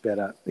sometimes it's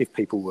better if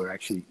people were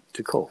actually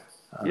to call.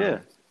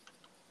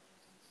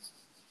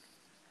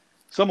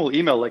 Some will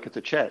email like it's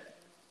a chat.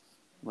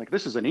 Like,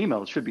 this is an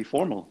email. It should be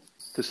formal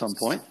to some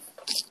point,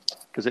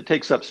 because it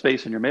takes up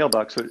space in your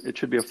mailbox. So it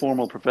should be a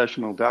formal,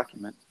 professional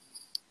document.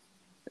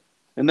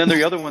 And then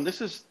the other one,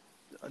 this is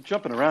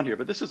jumping around here,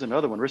 but this is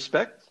another one.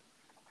 Respect.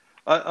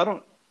 I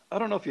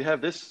don't know if you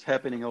have this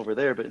happening over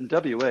there, but in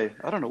WA,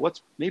 I don't know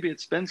maybe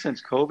it's been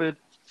since COVID.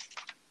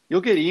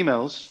 You'll get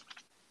emails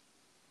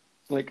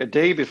like a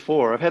day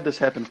before. I've had this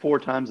happen 4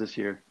 times this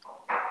year.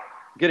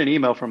 Get an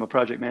email from a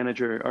project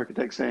manager,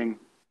 architect, saying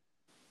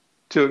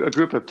to a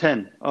group of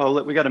 10,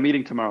 oh, we got a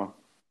meeting tomorrow,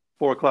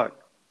 4:00.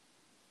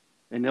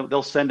 And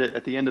they'll send it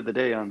at the end of the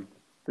day on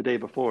the day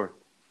before.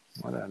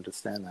 I don't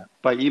understand that.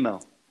 By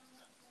email.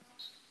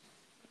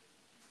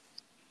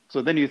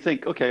 So then you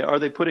think, okay, are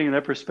they putting in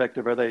their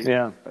perspective? Are they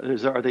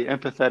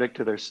empathetic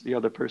to the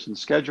other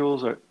person's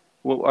schedules? Or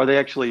are they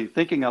actually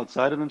thinking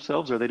outside of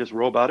themselves? Or are they just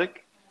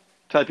robotic?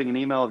 typing an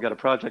email, I've got a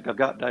project, I've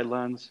got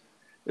deadlines.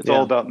 It's Yeah.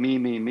 all about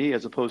me,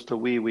 as opposed to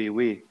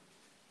we.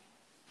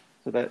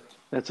 So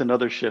that's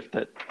another shift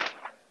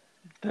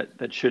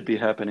that should be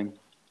happening.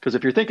 Because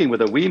if you're thinking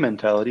with a we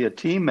mentality, a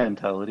team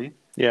mentality,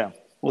 Yeah.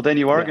 well, then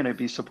you are Yeah. going to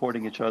be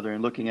supporting each other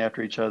and looking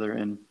after each other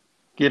and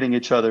giving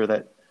each other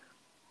that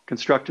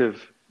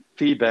constructive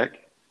feedback.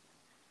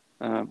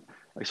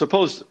 I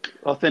suppose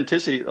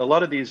authenticity, a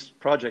lot of these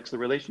projects, the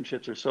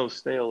relationships are so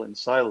stale and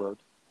siloed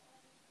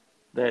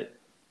that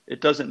it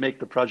doesn't make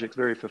the projects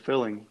very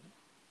fulfilling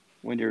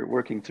when you're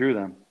working through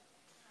them.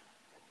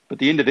 But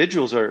the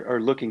individuals are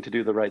looking to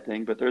do the right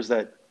thing, but there's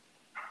that,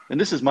 and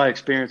this is my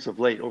experience of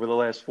late over the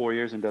last 4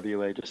 years in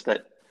WA, just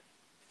that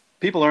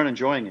people aren't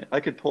enjoying it. I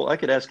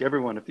could ask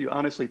everyone, if you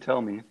honestly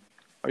tell me,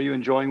 are you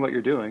enjoying what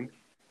you're doing?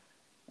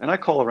 And I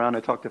call around,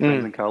 I talk to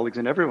friends and colleagues,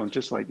 and everyone's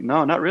just like,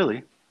 no, not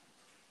really.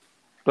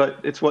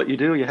 But it's what you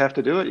do. You have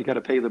to do it. You got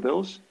to pay the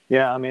bills.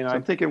 Yeah, I mean, So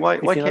I'm thinking, why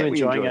can't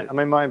we enjoy it? I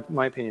mean,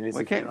 my opinion is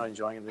Why if you're can't- not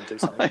enjoying it, then do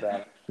something about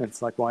it.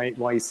 It's like, why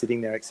are you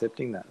sitting there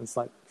accepting that? It's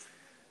like,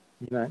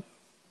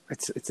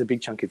 it's a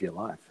big chunk of your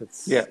life.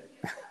 Yeah.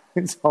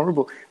 It's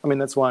horrible. I mean,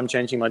 that's why I'm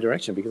changing my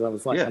direction, because I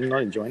was like, Yeah. I'm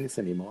not enjoying this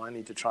anymore. I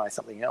need to try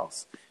something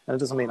else. And it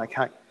doesn't mean I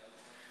can't.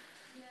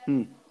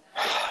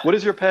 What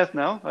is your path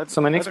now?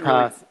 So my next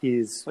path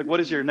is, what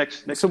is your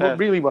next so path?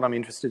 what I'm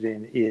interested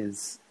in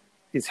is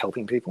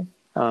helping people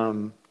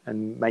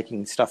and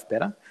making stuff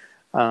better.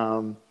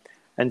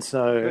 And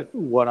so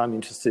what I'm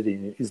interested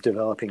in is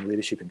developing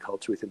leadership and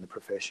culture within the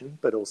profession,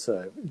 but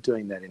also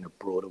doing that in a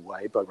broader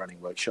way by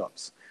running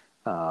workshops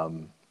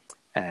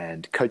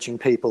and coaching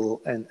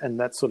people and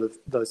those sorts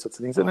of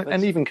things.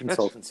 And even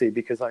consultancy,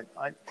 because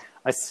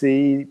I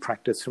see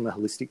practice from a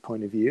holistic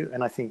point of view.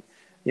 And I think,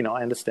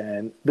 I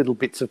understand little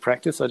bits of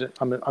practice.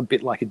 I'm a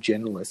bit like a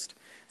generalist.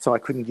 So I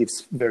couldn't give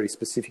very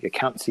specific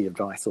accountancy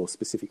advice or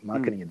specific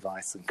marketing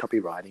advice and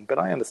copywriting, but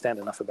I understand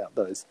enough about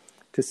those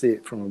to see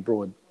it from a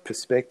broad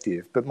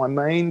perspective. But my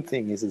main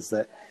thing is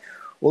that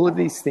all of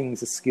these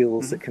things are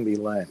skills that can be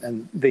learned,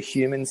 and they're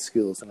human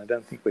skills, and I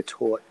don't think we're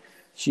taught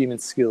human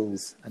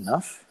skills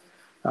enough.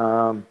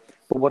 But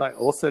what I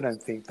also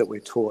don't think that we're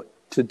taught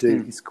to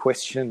do is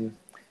question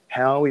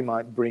how we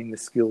might bring the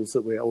skills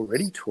that we're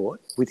already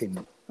taught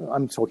within,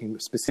 I'm talking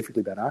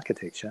specifically about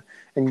architecture,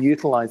 and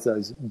utilize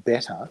those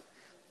better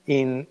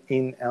in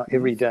our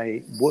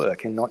everyday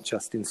work and not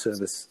just in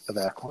service of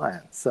our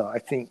clients. So I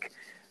think,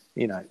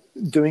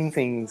 doing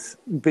things,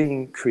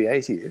 being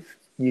creative,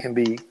 you can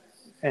be,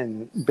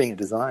 and being a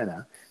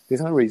designer, there's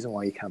no reason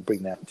why you can't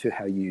bring that to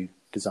how you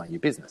design your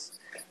business.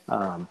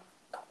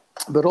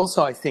 But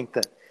also I think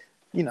that,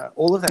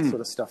 all of that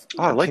sort of stuff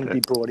can be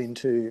brought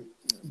into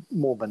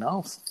more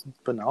banal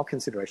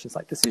considerations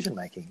like decision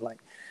making. Like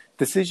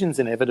decisions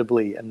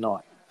inevitably are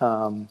not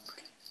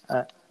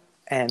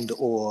and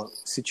or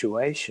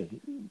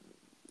situation.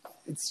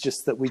 It's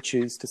just that we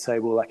choose to say,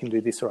 well, I can do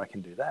this or I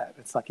can do that.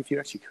 It's like if you're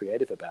actually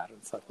creative about it,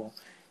 it's like, well,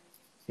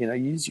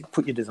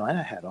 put your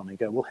designer hat on and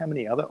go, well, how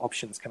many other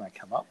options can I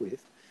come up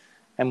with?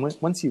 And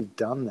once you've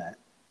done that,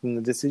 then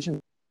the decision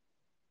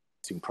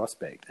is in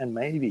prospect and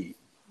maybe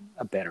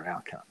a better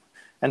outcome.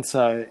 And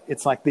so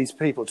it's like these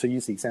people, to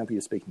use the example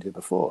you're speaking to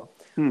before,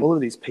 all of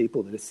these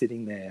people that are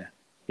sitting there,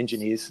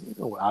 engineers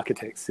or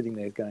architects sitting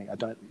there going, I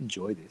don't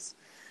enjoy this.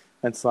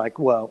 And it's like,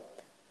 well,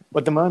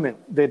 at the moment,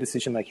 their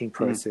decision-making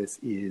process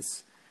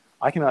is,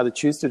 I can either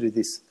choose to do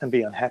this and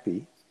be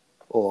unhappy,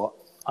 or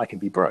I can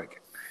be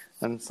broke.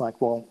 And it's like,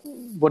 well,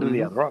 what are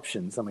the other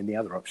options? I mean, the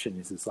other option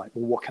is like,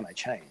 well, what can I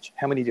change?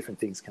 How many different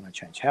things can I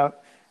change? How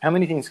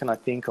many things can I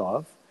think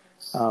of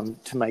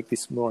to make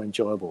this more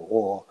enjoyable?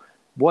 Or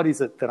what is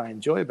it that I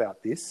enjoy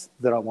about this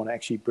that I want to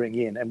actually bring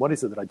in? And what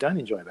is it that I don't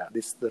enjoy about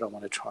this that I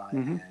want to try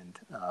and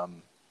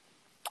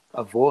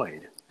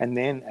avoid? And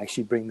then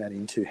actually bring that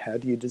into how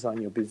do you design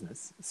your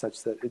business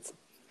such that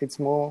it's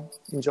more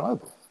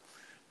enjoyable.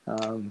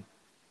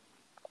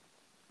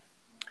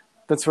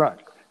 That's right.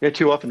 Yeah,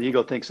 too often the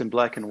ego thinks in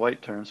black and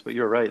white terms, but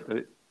you're right.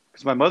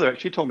 Because my mother,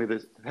 she told me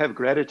this, have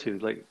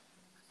gratitude, like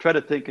try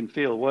to think and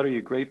feel, what are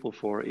you grateful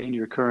for in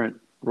your current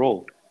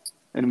role?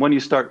 And when you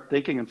start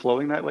thinking and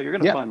flowing that way, you're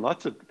going to find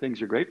lots of things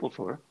you're grateful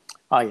for.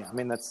 Oh yeah, I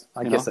mean I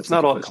guess that's it's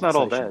not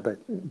all bad,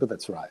 but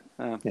that's right.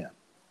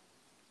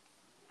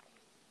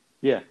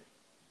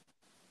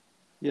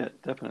 Yeah,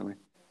 definitely.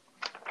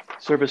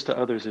 Service to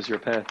others is your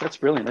path. That's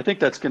brilliant. I think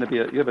that's going to be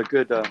you have a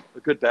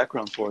good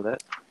background for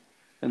that,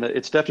 and that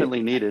it's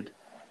definitely needed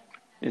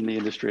in the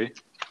industry.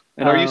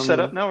 And are you set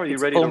up now? Are you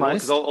ready to roll?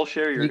 Because I'll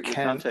share your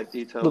contact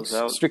details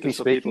out strictly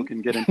so speaking, people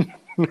can get in.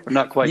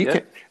 Not quite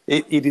yet.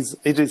 It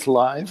is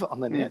live on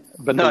the net,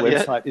 but the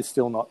website is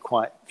still not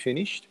quite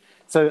finished.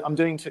 So I'm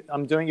doing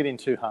it in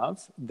two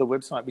halves. The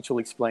website, which will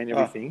explain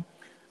everything,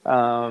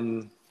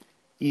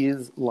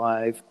 is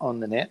live on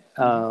the net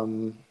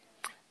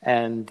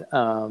and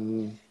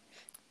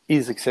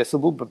is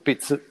accessible, but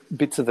bits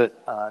of it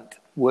aren't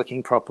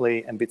working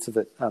properly, and bits of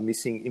it are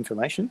missing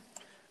information.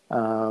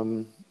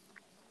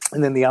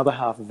 And then the other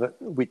half of it,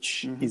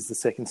 which is the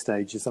second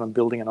stage, is that I'm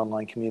building an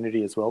online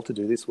community as well to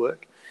do this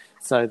work.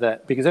 So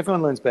that, because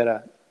everyone learns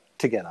better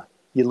together.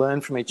 You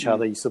learn from each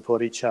other, you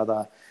support each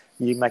other,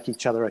 you make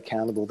each other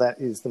accountable.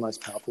 That is the most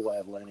powerful way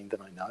of learning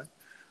that I know.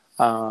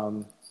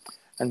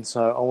 And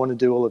so I want to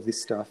do all of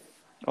this stuff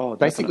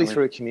basically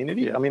through a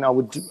community. Yeah. I mean, I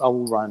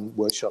will run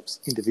workshops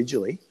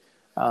individually.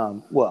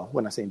 Well,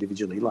 when I say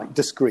individually, like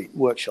discrete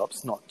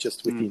workshops, not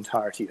just with the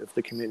entirety of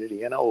the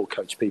community. And I will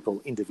coach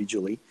people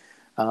individually,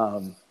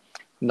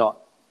 not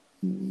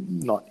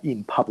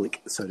in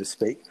public, so to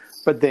speak.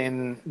 But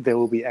then there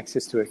will be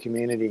access to a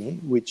community,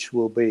 which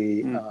will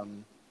be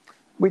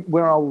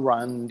where I'll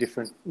run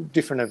different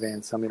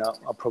events. I mean,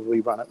 I'll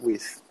probably run it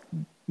with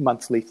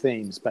monthly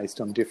themes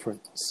based on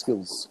different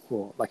skills,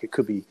 or like it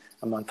could be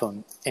a month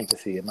on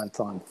empathy, a month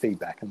on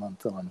feedback, a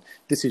month on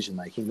decision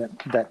making,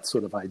 that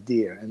sort of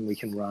idea. And we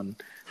can run,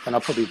 and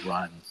I'll probably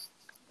run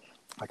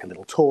like a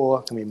little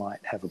tour, and we might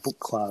have a book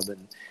club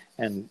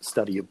and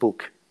study a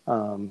book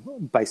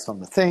based on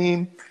the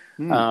theme.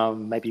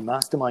 Maybe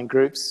mastermind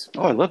groups.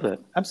 Oh, I love that.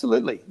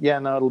 Absolutely. Yeah,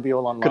 no, it'll be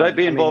all online. Could I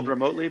be involved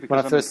remotely? When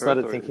I first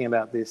started thinking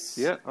about this,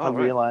 I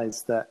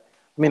realized that,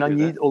 I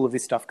knew all of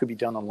this stuff could be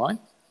done online.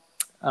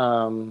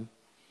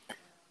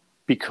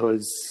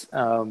 Because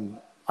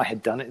I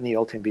had done it in the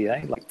Alt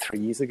MBA like 3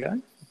 years ago,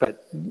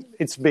 but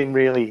it's been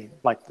really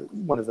like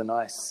one of the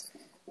nice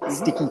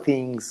sticky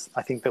things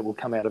I think that will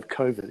come out of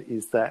COVID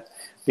is that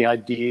the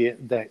idea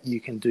that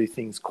you can do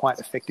things quite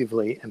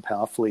effectively and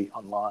powerfully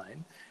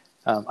online.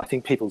 I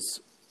think people's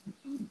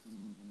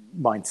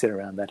mindset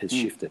around that has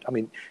shifted. I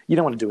mean, you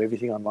don't want to do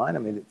everything online. I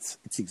mean, it's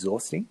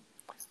exhausting,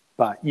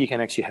 but you can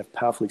actually have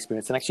powerful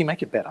experience and actually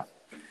make it better.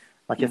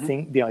 Like I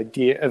think the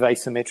idea of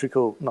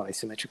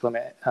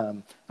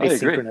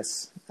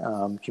asynchronous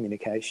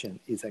communication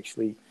is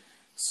actually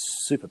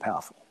super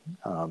powerful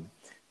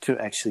to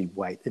actually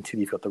wait until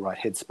you've got the right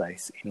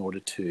headspace in order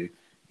to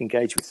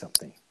engage with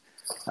something.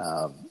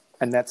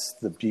 And that's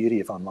the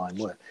beauty of online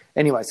work.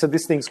 Anyway, so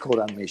this thing's called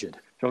Unmeasured,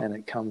 and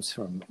it comes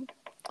from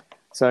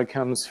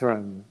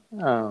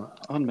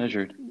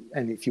Unmeasured.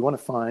 And if you want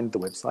to find the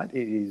website,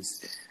 it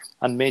is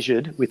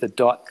Unmeasured with a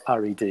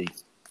 .red.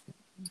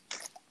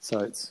 So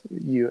it's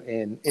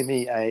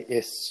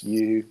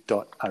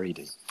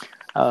UNMEASU.red.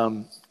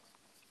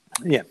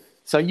 Yeah,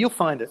 so you'll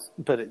find it,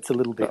 but it's a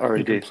little bit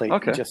incomplete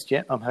just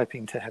yet. I'm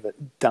hoping to have it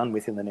done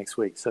within the next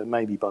week. So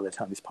maybe by the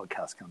time this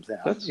podcast comes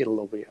out, it'll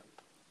all be up.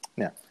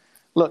 Now,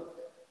 look,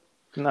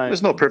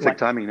 there's no perfect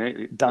timing,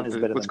 Nate. Done is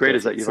better than What's great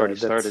is that you've already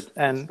that's, started.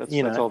 And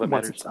that's all that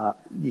matters. Once it's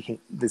up,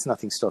 there's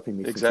nothing stopping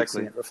me from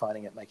fixing it,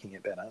 refining it, making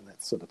it better, and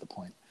that's sort of the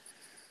point.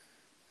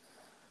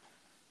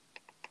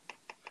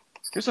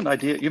 Here's an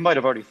idea. You might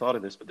have already thought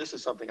of this, but this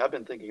is something I've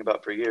been thinking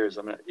about for years.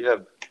 I mean, you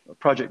have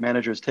project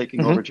managers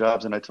taking over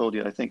jobs, and I told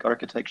you I think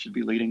architects should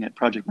be leading it.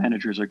 Project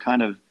managers are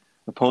kind of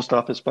a post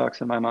office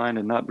box in my mind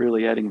and not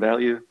really adding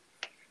value.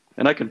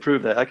 And I can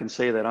prove that. I can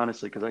say that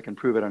honestly because I can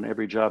prove it on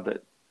every job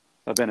that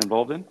I've been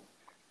involved in.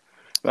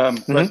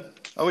 But I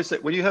always say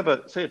when you have a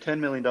 $10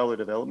 million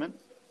development,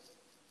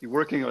 you're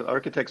working with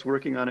architects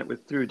working on it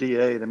through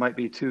DA. There might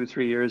be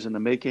 2-3 years in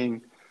the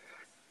making.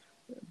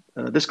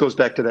 This goes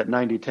back to that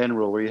 90-10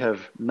 rule where you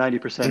have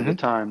 90% of the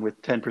time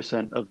with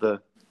 10% of the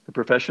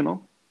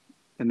professional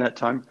in that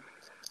time.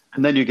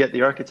 And then you get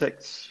the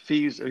architect's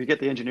fees or you get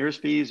the engineer's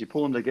fees, you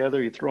pull them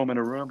together, you throw them in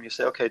a room, and you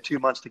say, okay, 2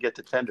 months to get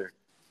to tender.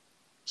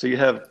 So you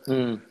have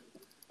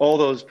all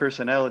those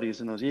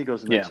personalities and those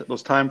egos and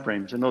those time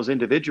frames, and those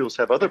individuals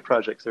have other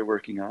projects they're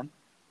working on.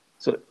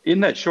 So in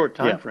that short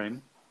time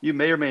frame, you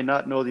may or may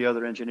not know the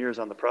other engineers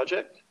on the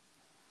project.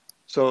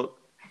 So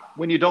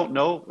when you don't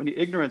know,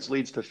 ignorance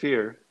leads to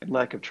fear and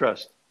lack of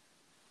trust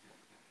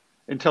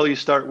until you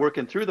start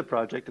working through the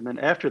project. And then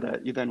after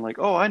that, you then like,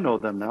 oh, I know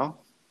them now.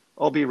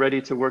 I'll be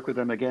ready to work with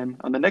them again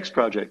on the next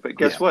project. But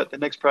guess what? The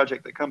next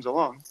project that comes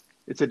along,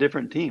 it's a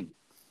different team.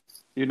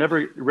 You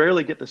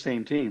rarely get the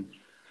same team.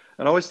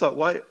 And I always thought,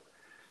 why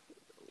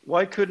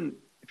couldn't,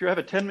 if you have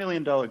a $10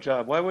 million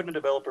job, why wouldn't a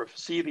developer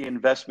see the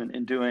investment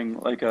in doing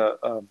like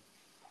a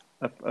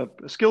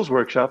skills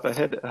workshop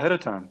ahead of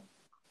time?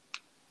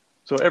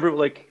 So I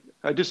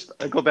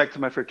go back to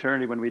my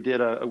fraternity when we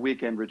did a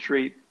weekend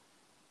retreat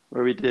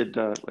where we did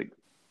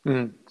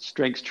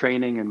strengths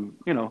training and,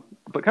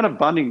 but kind of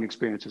bonding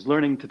experiences,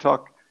 learning to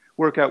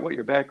work out what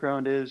your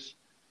background is,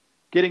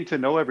 getting to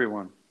know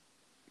everyone,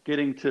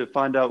 getting to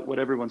find out what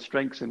everyone's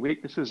strengths and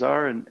weaknesses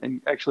are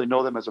and actually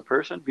know them as a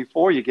person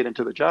before you get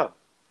into the job.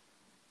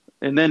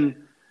 And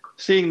then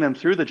seeing them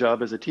through the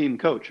job as a team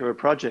coach or a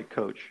project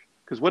coach.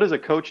 Because what does a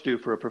coach do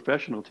for a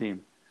professional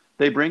team?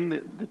 They bring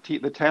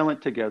the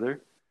talent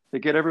together. They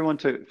get everyone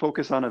to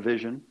focus on a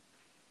vision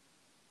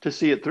to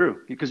see it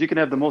through. Because you can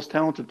have the most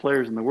talented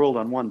players in the world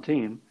on one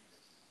team,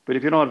 but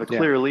if you don't have a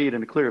clear lead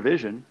and a clear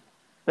vision,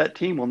 that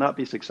team will not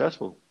be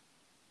successful.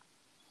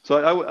 So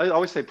I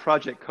always say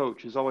project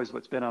coach is always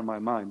what's been on my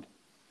mind.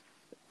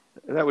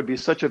 That would be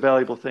such a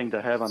valuable thing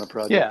to have on a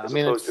project as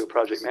opposed to a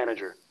project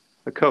manager,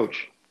 a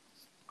coach.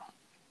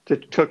 To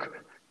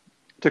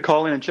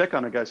call in and check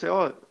on a guy, say,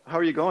 oh, how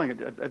are you going?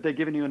 Have they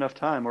given you enough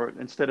time? Or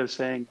instead of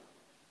saying,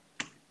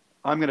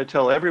 I'm going to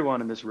tell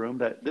everyone in this room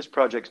that this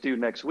project's due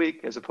next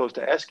week, as opposed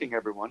to asking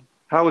everyone,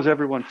 how is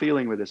everyone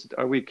feeling with this?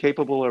 Are we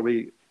capable? Do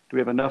we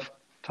have enough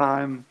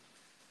time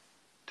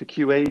to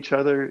QA each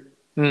other?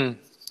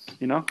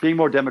 You know, being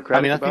more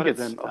democratic about it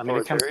than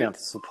authoritarian. it comes down to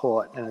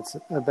support, and it's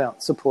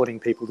about supporting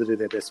people to do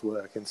their best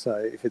work. And so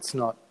if it's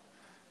not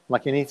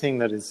like anything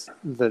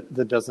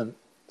that doesn't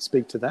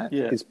speak to that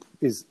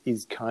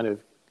is kind of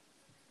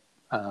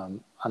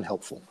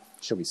unhelpful,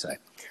 shall we say.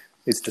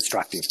 It's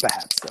destructive,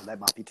 perhaps. So that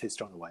might be too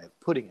strong a way of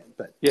putting it.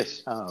 But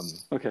yes,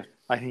 okay.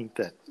 I think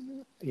that,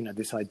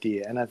 this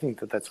idea, and I think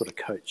that that's what a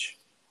coach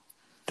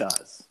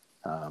does.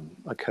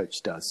 A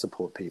coach does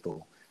support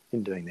people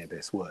in doing their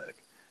best work.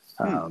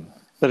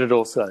 But it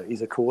also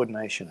is a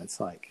coordination. It's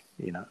like,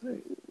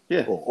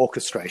 or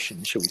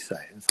orchestration, shall we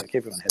say. It's like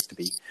everyone has to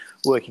be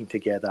working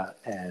together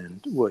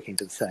and working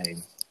to the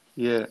same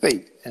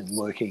beat and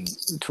working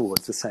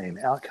towards the same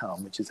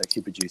outcome, which is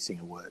actually producing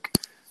a work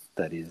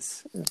that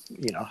is,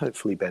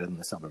 hopefully better than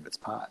the sum of its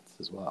parts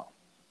as well.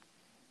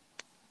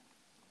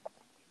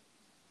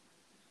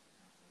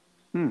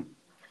 You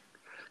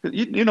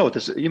know what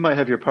this is. You might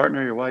have your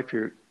partner, your wife,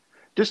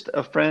 just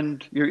a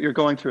friend, you're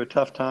going through a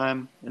tough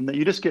time, and then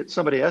you just get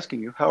somebody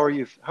asking you, how are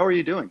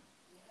you doing?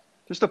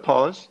 Just a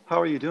pause. How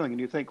are you doing? And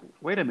you think,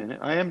 wait a minute,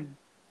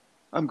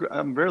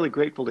 I'm really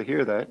grateful to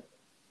hear that,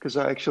 because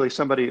actually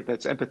somebody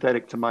that's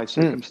empathetic to my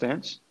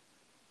circumstance.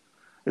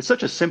 It's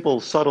such a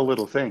simple, subtle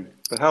little thing,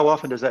 but how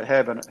often does that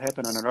happen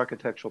on an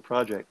architectural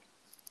project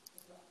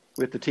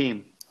with the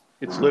team?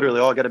 It's literally,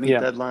 I got to meet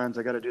deadlines,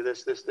 I got to do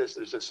this. There's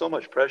just so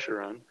much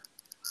pressure on.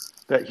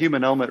 That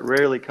human element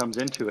rarely comes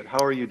into it. How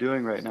are you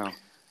doing right now?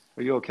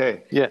 Are you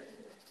okay? Yeah.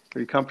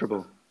 Are you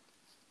comfortable?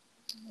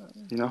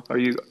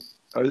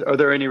 Are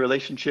there any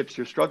relationships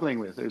you're struggling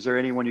with? Is there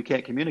anyone you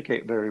can't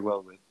communicate very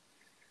well with?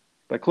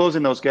 By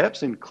closing those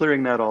gaps and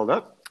clearing that all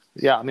up,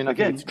 I think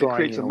it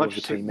creates a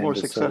much more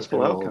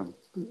successful outcome.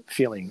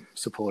 Feeling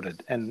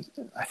supported. And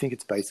I think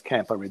it's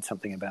Basecamp I read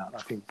something about. I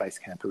think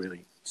Basecamp a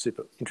really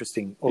super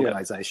interesting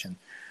organization.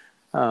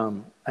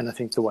 And I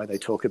think the way they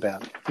talk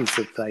about is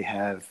that they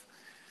have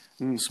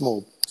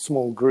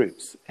small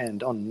groups,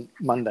 and on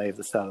Monday of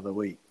the start of the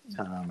week,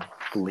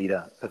 the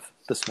leader of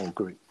the small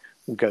group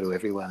will go to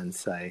everyone and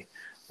say,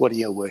 what are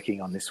you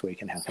working on this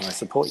week and how can I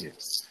support you?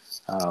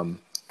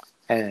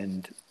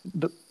 And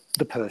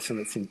the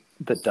person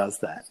that does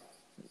that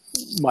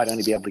might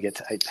only be able to get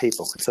to 8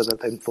 people, so that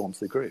then forms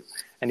the group.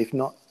 And if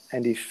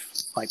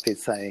like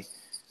there's say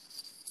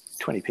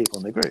 20 people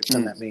in the group,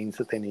 then that means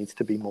that there needs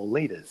to be more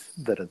leaders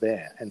that are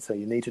there. And so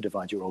you need to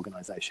divide your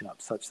organization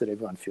up such that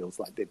everyone feels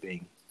like they're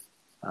being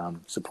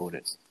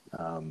supported.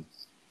 And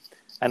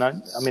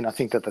I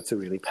think that that's a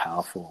really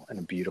powerful and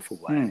a beautiful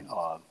way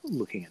of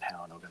looking at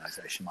how an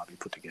organization might be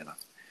put together,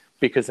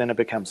 because then it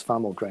becomes far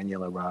more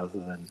granular rather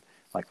than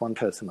like one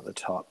person at the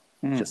top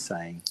just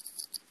saying,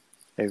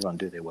 everyone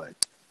do their work.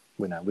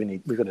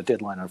 We've got a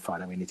deadline on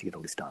Friday. We need to get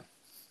all this done.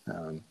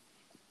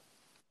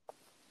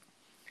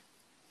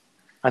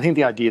 I think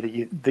the idea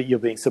that you're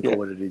being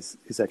supported is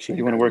actually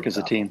you want to work as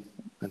a team.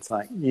 It's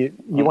like you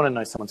want to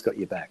know someone's got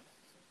your back.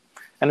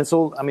 And it's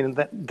all,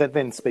 that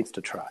then speaks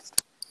to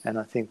trust. And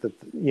I think that,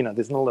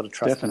 there's not a lot of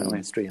trust in the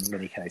industry in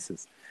many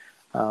cases.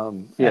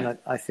 And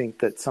I think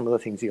that some of the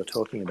things you're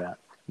talking about,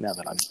 now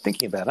that I'm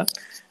thinking about it,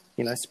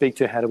 speak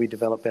to how do we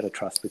develop better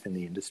trust within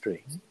the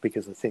industry?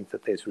 Because I think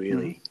that there's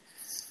really,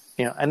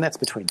 and that's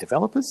between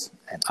developers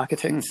and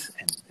architects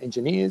and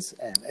engineers.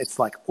 And it's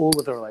like all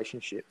of the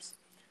relationships.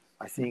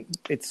 I think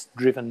it's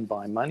driven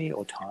by money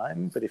or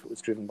time, but if it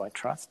was driven by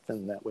trust,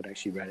 then that would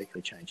actually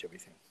radically change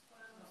everything.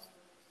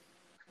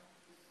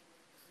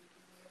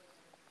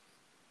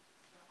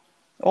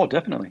 Oh,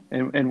 definitely.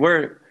 And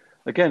we're,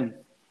 again,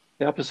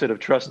 the opposite of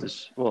trust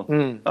is,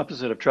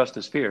 opposite of trust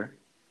is fear.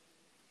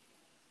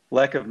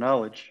 Lack of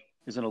knowledge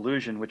is an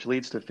illusion, which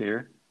leads to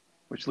fear,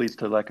 which leads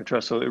to lack of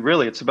trust. So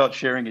it's about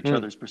sharing each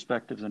other's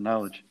perspectives and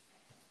knowledge.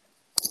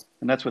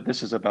 And that's what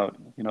this is about.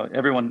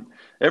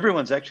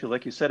 Everyone's actually,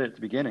 like you said at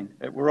the beginning,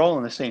 we're all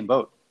in the same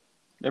boat.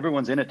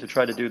 Everyone's in it to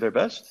try to do their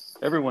best.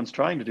 Everyone's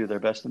trying to do their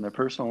best in their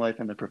personal life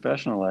and their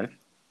professional life.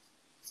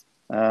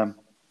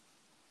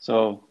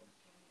 So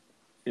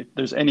if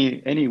there's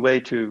any way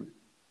to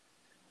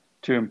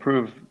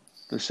improve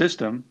the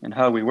system and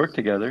how we work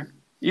together,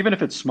 even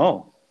if it's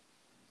small,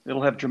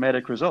 it'll have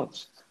dramatic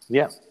results.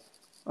 Yeah.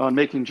 On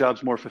making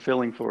jobs more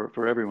fulfilling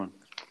for everyone.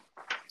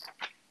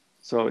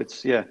 So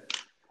it's,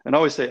 And I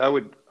always say I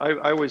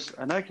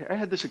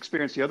had this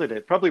experience the other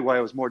day, probably why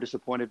I was more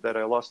disappointed that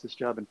I lost this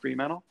job in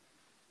Fremantle,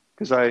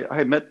 because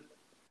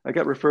I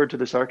got referred to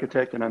this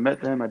architect and I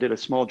met them, I did a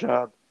small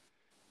job.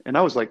 And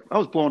I was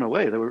blown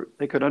away.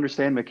 They could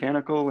understand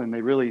mechanical, and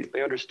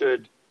they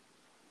understood.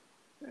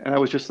 And I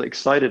was just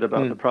excited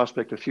about the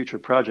prospect of future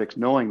projects,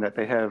 knowing that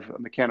they have a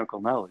mechanical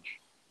knowledge.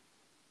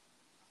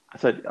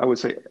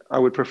 I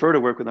would prefer to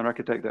work with an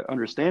architect that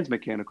understands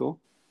mechanical,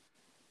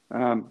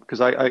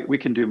 because we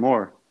can do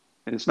more.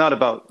 And it's not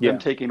about them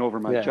taking over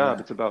my job.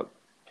 It's about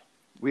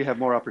we have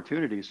more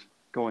opportunities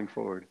going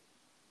forward.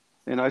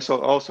 And I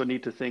also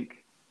need to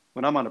think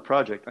when I'm on a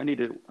project, I need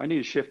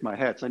to shift my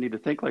hats. I need to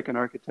think like an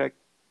architect,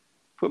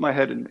 put my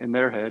head in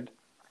their head,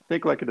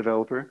 think like a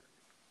developer.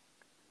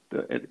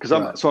 Because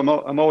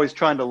I'm always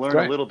trying to learn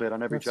a little bit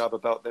on every job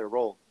about their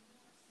role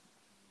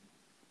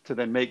to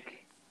then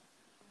make.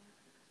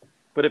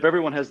 But if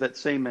everyone has that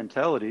same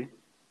mentality,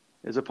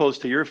 as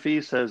opposed to your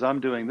fee says,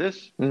 I'm doing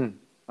this, I'm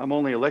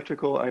only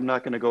electrical, I'm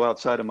not going to go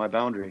outside of my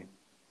boundary.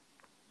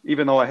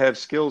 Even though I have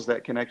skills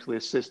that can actually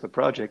assist the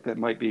project, that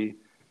might be,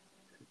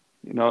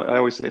 I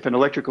always say, if an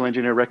electrical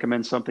engineer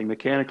recommends something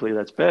mechanically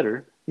that's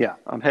better,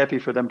 I'm happy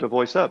for them to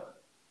voice up.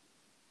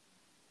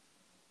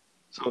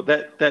 So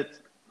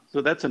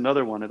that's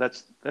another one.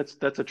 That's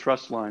a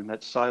trust line.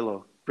 That's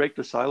silo. Break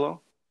the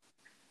silo.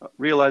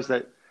 Realize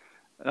that.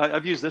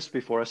 I've used this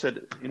before. I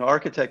said,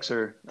 architects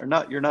are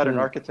not. You're not an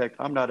architect.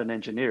 I'm not an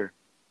engineer.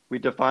 We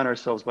define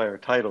ourselves by our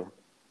title.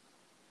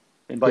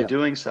 And by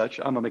doing such,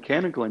 I'm a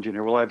mechanical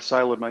engineer. Well, I've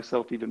siloed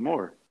myself even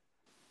more.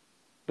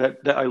 That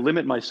I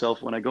limit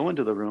myself when I go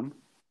into the room,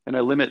 and I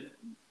limit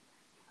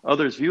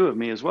others' view of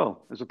me as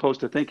well, as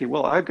opposed to thinking,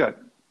 well, I've got.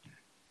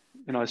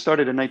 I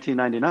started in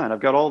 1999. I've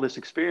got all this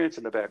experience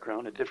in the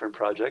background at different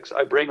projects.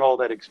 I bring all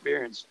that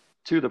experience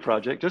to the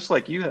project, just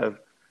like you have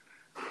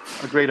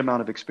a great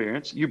amount of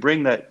experience. You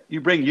bring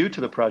you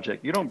to the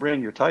project. You don't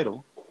bring your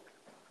title.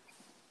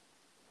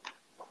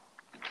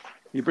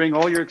 You bring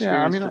all your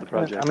experience to the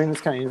project.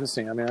 It's kind of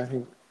interesting. I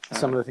think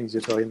some of the things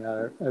you're talking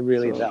about are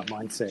really about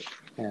mindset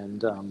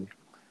and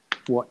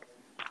what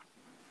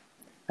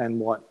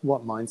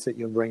mindset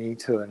you're bringing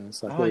to it. And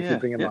it's like, if you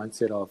bring a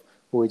mindset of,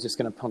 well, we're just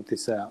going to pump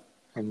this out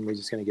and we're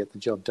just going to get the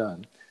job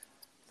done,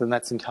 then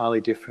that's entirely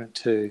different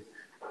to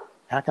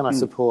how can I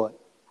support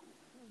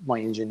my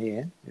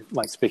engineer,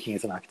 like speaking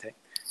as an architect,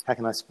 how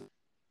can I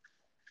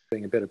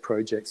bring a better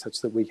project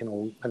such that we can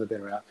all have a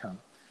better outcome?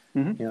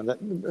 That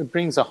it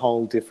brings a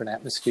whole different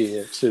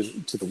atmosphere to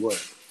the work,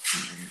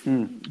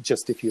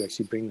 just if you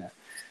actually bring that.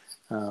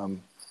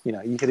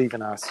 You could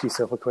even ask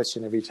yourself a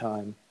question every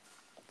time,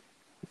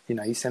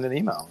 you send an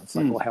email. It's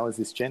like, well, how is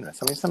this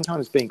generous?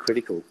 Sometimes being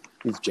critical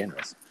is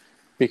generous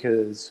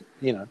because,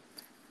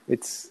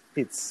 it's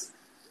how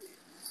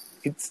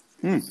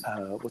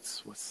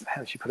does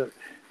she put it?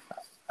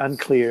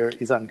 Unclear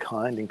is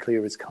unkind and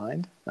clear is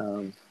kind.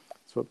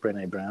 That's what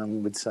Brené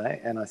Brown would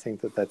say. And I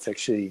think that's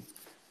actually,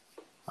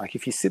 like,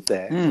 if you sit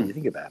there and you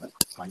think about it,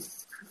 like,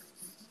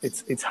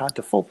 it's hard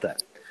to fault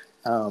that.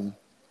 And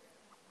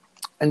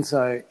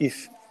so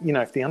if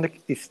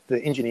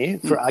the engineer,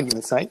 for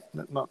argument's sake,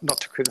 not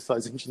to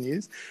criticize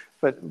engineers,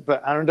 but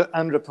are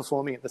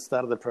underperforming at the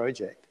start of the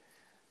project,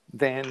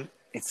 then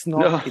it's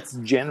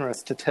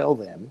generous to tell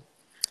them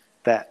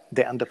that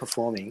they're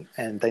underperforming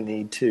and they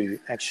need to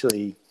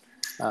actually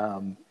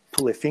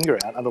pull their finger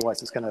out,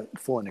 otherwise it's going to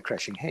fall in a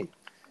crashing heap.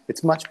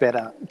 It's much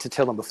better to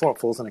tell them before it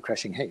falls in a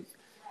crashing heap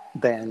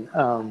than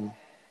I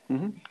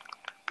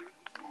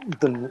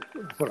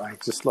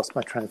just lost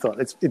my train of thought.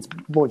 It's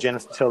more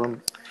generous to tell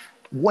them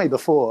way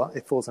before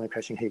it falls in a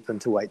crashing heap than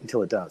to wait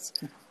until it does.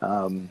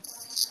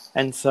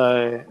 And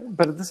so,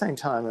 but at the same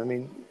time,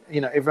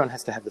 everyone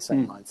has to have the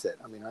same mindset.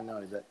 I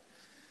know that,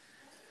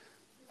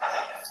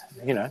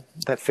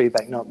 that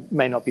feedback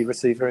may not be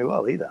received very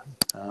well either.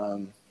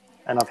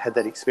 And I've had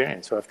that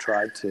experience where I've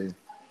tried to,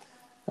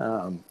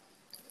 what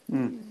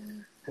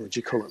would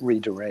you call it,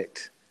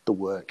 redirect the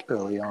work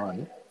early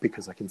on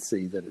because I can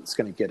see that it's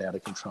going to get out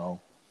of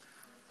control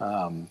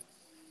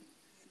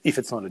if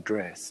it's not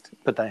addressed.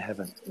 But they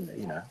haven't,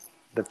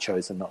 they've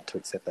chosen not to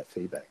accept that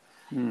feedback.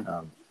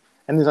 And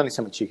there's only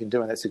so much you can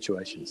do in that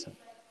situation. So.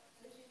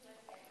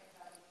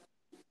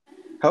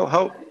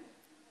 How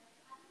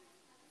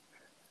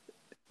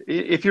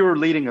if you were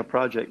leading a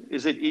project,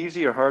 is it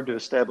easy or hard to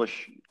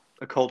establish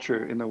a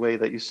culture in the way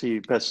that you see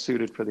best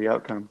suited for the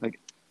outcome? Like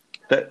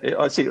that,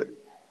 I see. If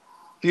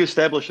you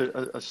establish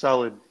a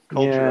solid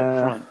culture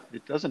up front,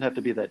 it doesn't have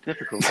to be that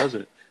difficult, does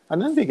it? I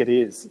don't think it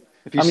is.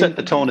 If you set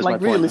the tone, is my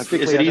point. Is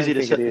it easy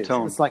to set the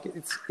tone? It's like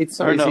it's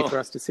so easy for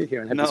us to sit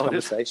here and have this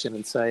conversation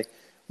and say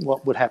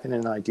what would happen in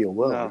an ideal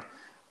world.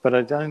 But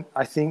I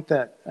think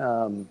that.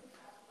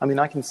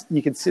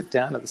 You could sit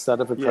down at the start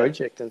of a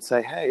project and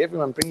say, hey,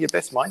 everyone bring your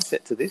best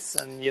mindset to this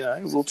and,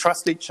 we'll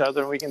trust each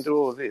other and we can do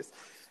all of this.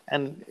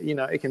 And,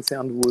 it can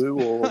sound woo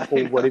or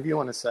whatever you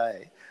want to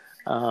say.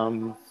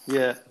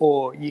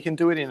 Or you can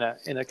do it in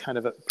a kind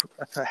of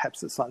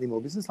perhaps a slightly more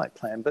business-like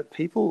plan. But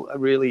people are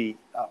really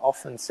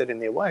often set in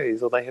their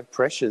ways or they have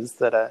pressures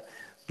that are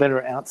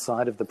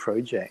outside of the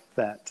project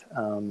that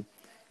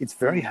it's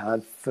very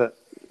hard for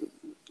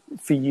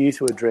you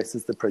to address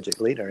as the project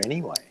leader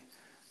anyway.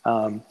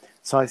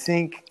 So I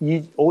think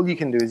all you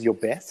can do is your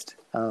best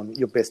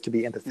to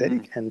be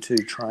empathetic and to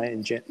try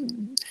and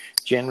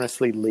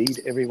generously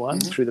lead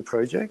everyone through the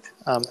project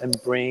and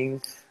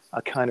bring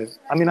a kind of,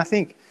 I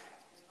think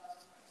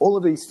all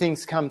of these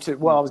things come to,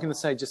 I was going to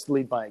say just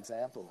lead by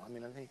example. I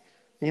think,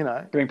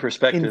 bring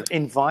perspective,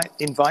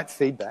 invite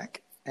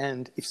feedback.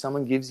 And if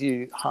someone gives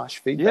you harsh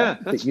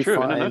feedback that you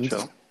find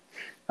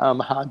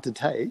hard to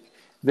take,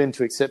 then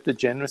to accept it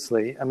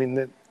generously.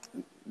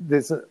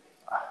 There's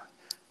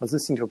was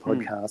listening to a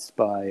podcast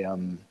by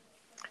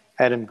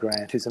Adam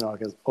Grant, who's an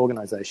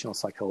organizational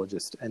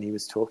psychologist, and he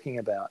was talking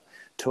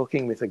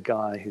with a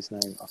guy whose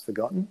name I've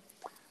forgotten,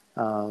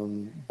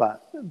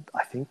 but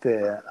I think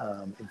they're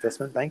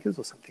investment bankers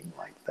or something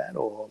like that,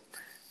 or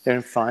they're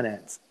in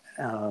finance,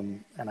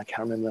 and I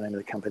can't remember the name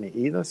of the company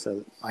either,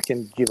 so I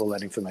can give all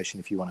that information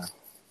if you want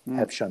to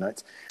have show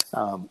notes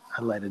at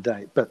a later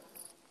date. But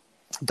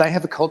they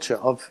have a culture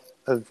of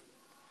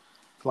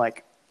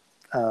like,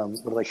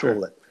 what do they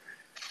call it?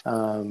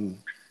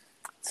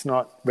 It's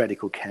not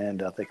radical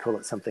candor. They call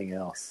it something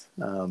else.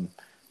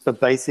 But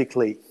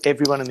basically,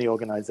 everyone in the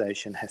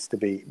organization has to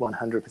be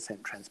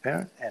 100%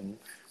 transparent and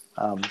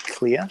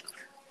clear.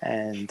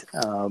 And,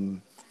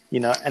 and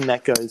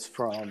that goes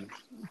from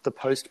the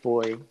post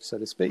boy, so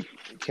to speak,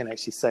 can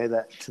actually say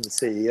that to the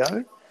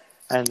CEO,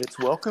 and it's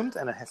welcomed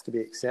and it has to be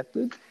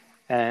accepted.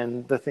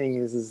 And the thing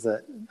is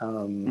that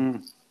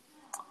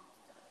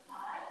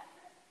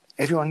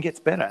everyone gets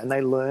better and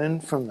they learn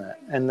from that.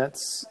 And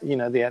that's,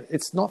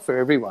 it's not for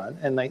everyone.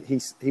 And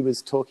he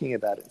was talking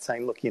about it,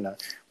 saying, look,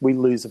 we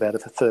lose about a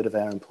third of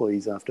our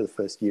employees after the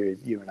first year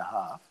and a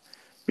half,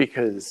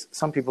 because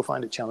some people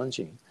find it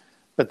challenging.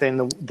 But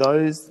then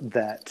those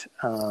that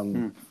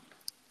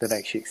that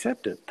actually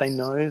accept it, they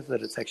know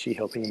that it's actually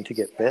helping them to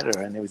get better.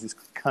 And there was this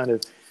kind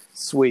of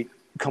sweet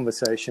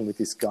conversation with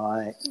this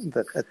guy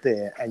that at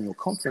their annual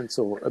conference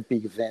or a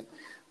big event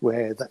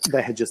where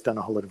they had just done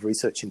a whole lot of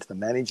research into the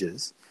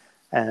managers,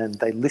 and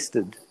they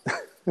listed,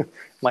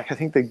 like I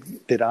think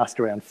they'd asked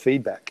around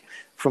feedback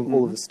from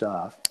all of the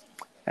staff,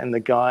 and the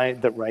guy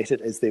that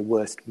rated as their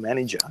worst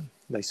manager,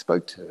 they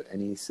spoke to,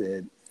 and he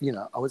said,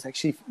 I was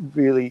actually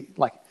really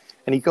like,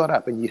 and he got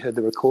up and you heard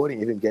the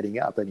recording of him getting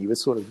up and he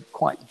was sort of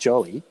quite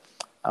jolly.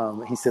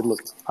 He said,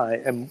 look, I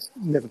am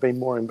never been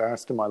more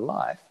embarrassed in my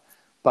life,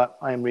 but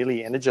I am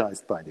really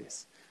energized by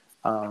this.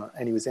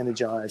 And he was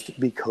energized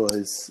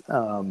because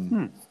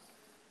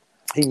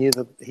he knew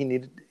that he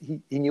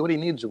knew what he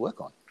needed to work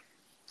on.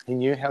 He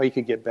knew how he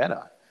could get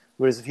better.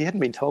 Whereas if he hadn't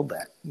been told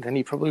that, then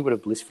he probably would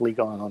have blissfully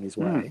gone on his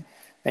way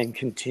and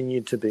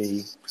continued to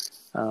be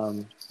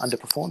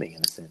underperforming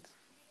in a sense.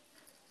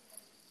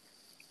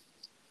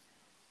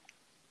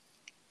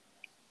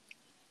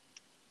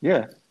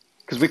 Yeah,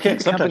 because we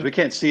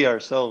can't see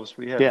ourselves.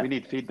 We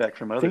need feedback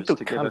from others to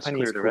give us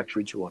clear direction.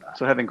 Bridgewater.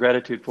 So having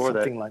gratitude for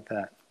something like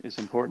that is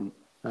important.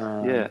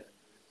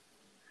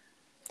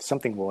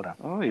 Something water.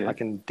 Oh yeah, I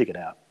can dig it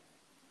out.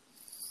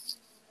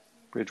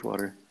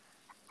 Bridgewater.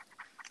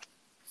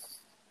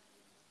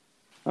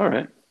 All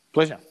right.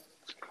 Pleasure.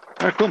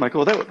 All right, cool,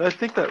 Michael. I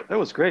think that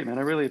was great, man.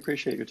 I really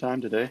appreciate your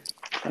time today,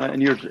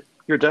 and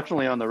you're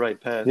definitely on the right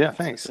path. Yeah,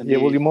 thanks. Well,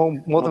 you're more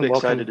than welcome.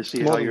 Excited to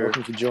see how your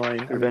to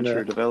join. Your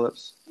venture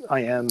develops.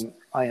 I am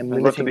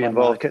limiting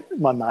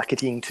my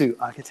marketing to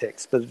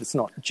architects, but it's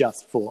not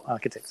just for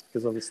architects,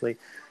 because obviously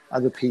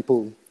other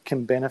people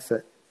can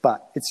benefit,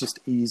 but it's just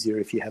easier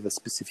if you have a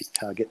specific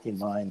target in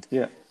mind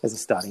as a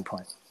starting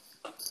point.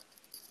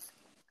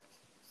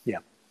 Yeah.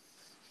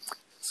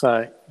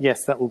 So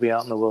yes, that will be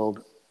out in the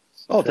world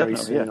very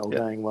soon, all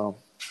going well.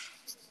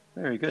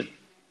 Very good.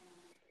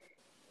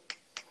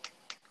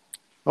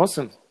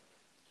 Awesome.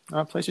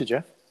 Pleasure,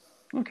 Jeff.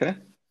 Okay.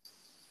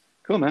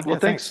 Cool, man. Well,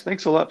 thanks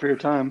a lot for your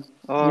time.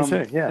 You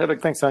too. Yeah.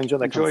 Thanks. I enjoyed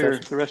that conversation.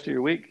 Enjoy the rest of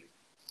your week.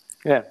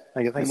 Yeah.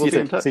 Okay. Thanks. We'll be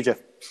in touch. See you, Jeff.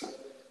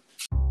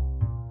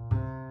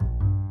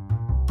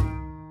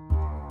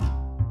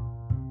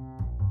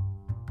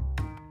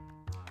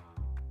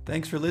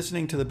 Thanks for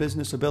listening to the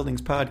Business of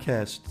Buildings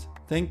podcast.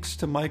 Thanks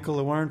to Michael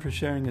Awern for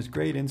sharing his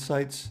great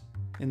insights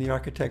in the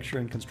architecture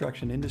and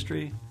construction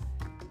industry.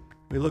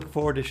 We look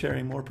forward to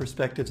sharing more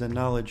perspectives and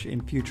knowledge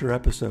in future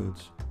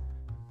episodes.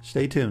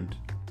 Stay tuned.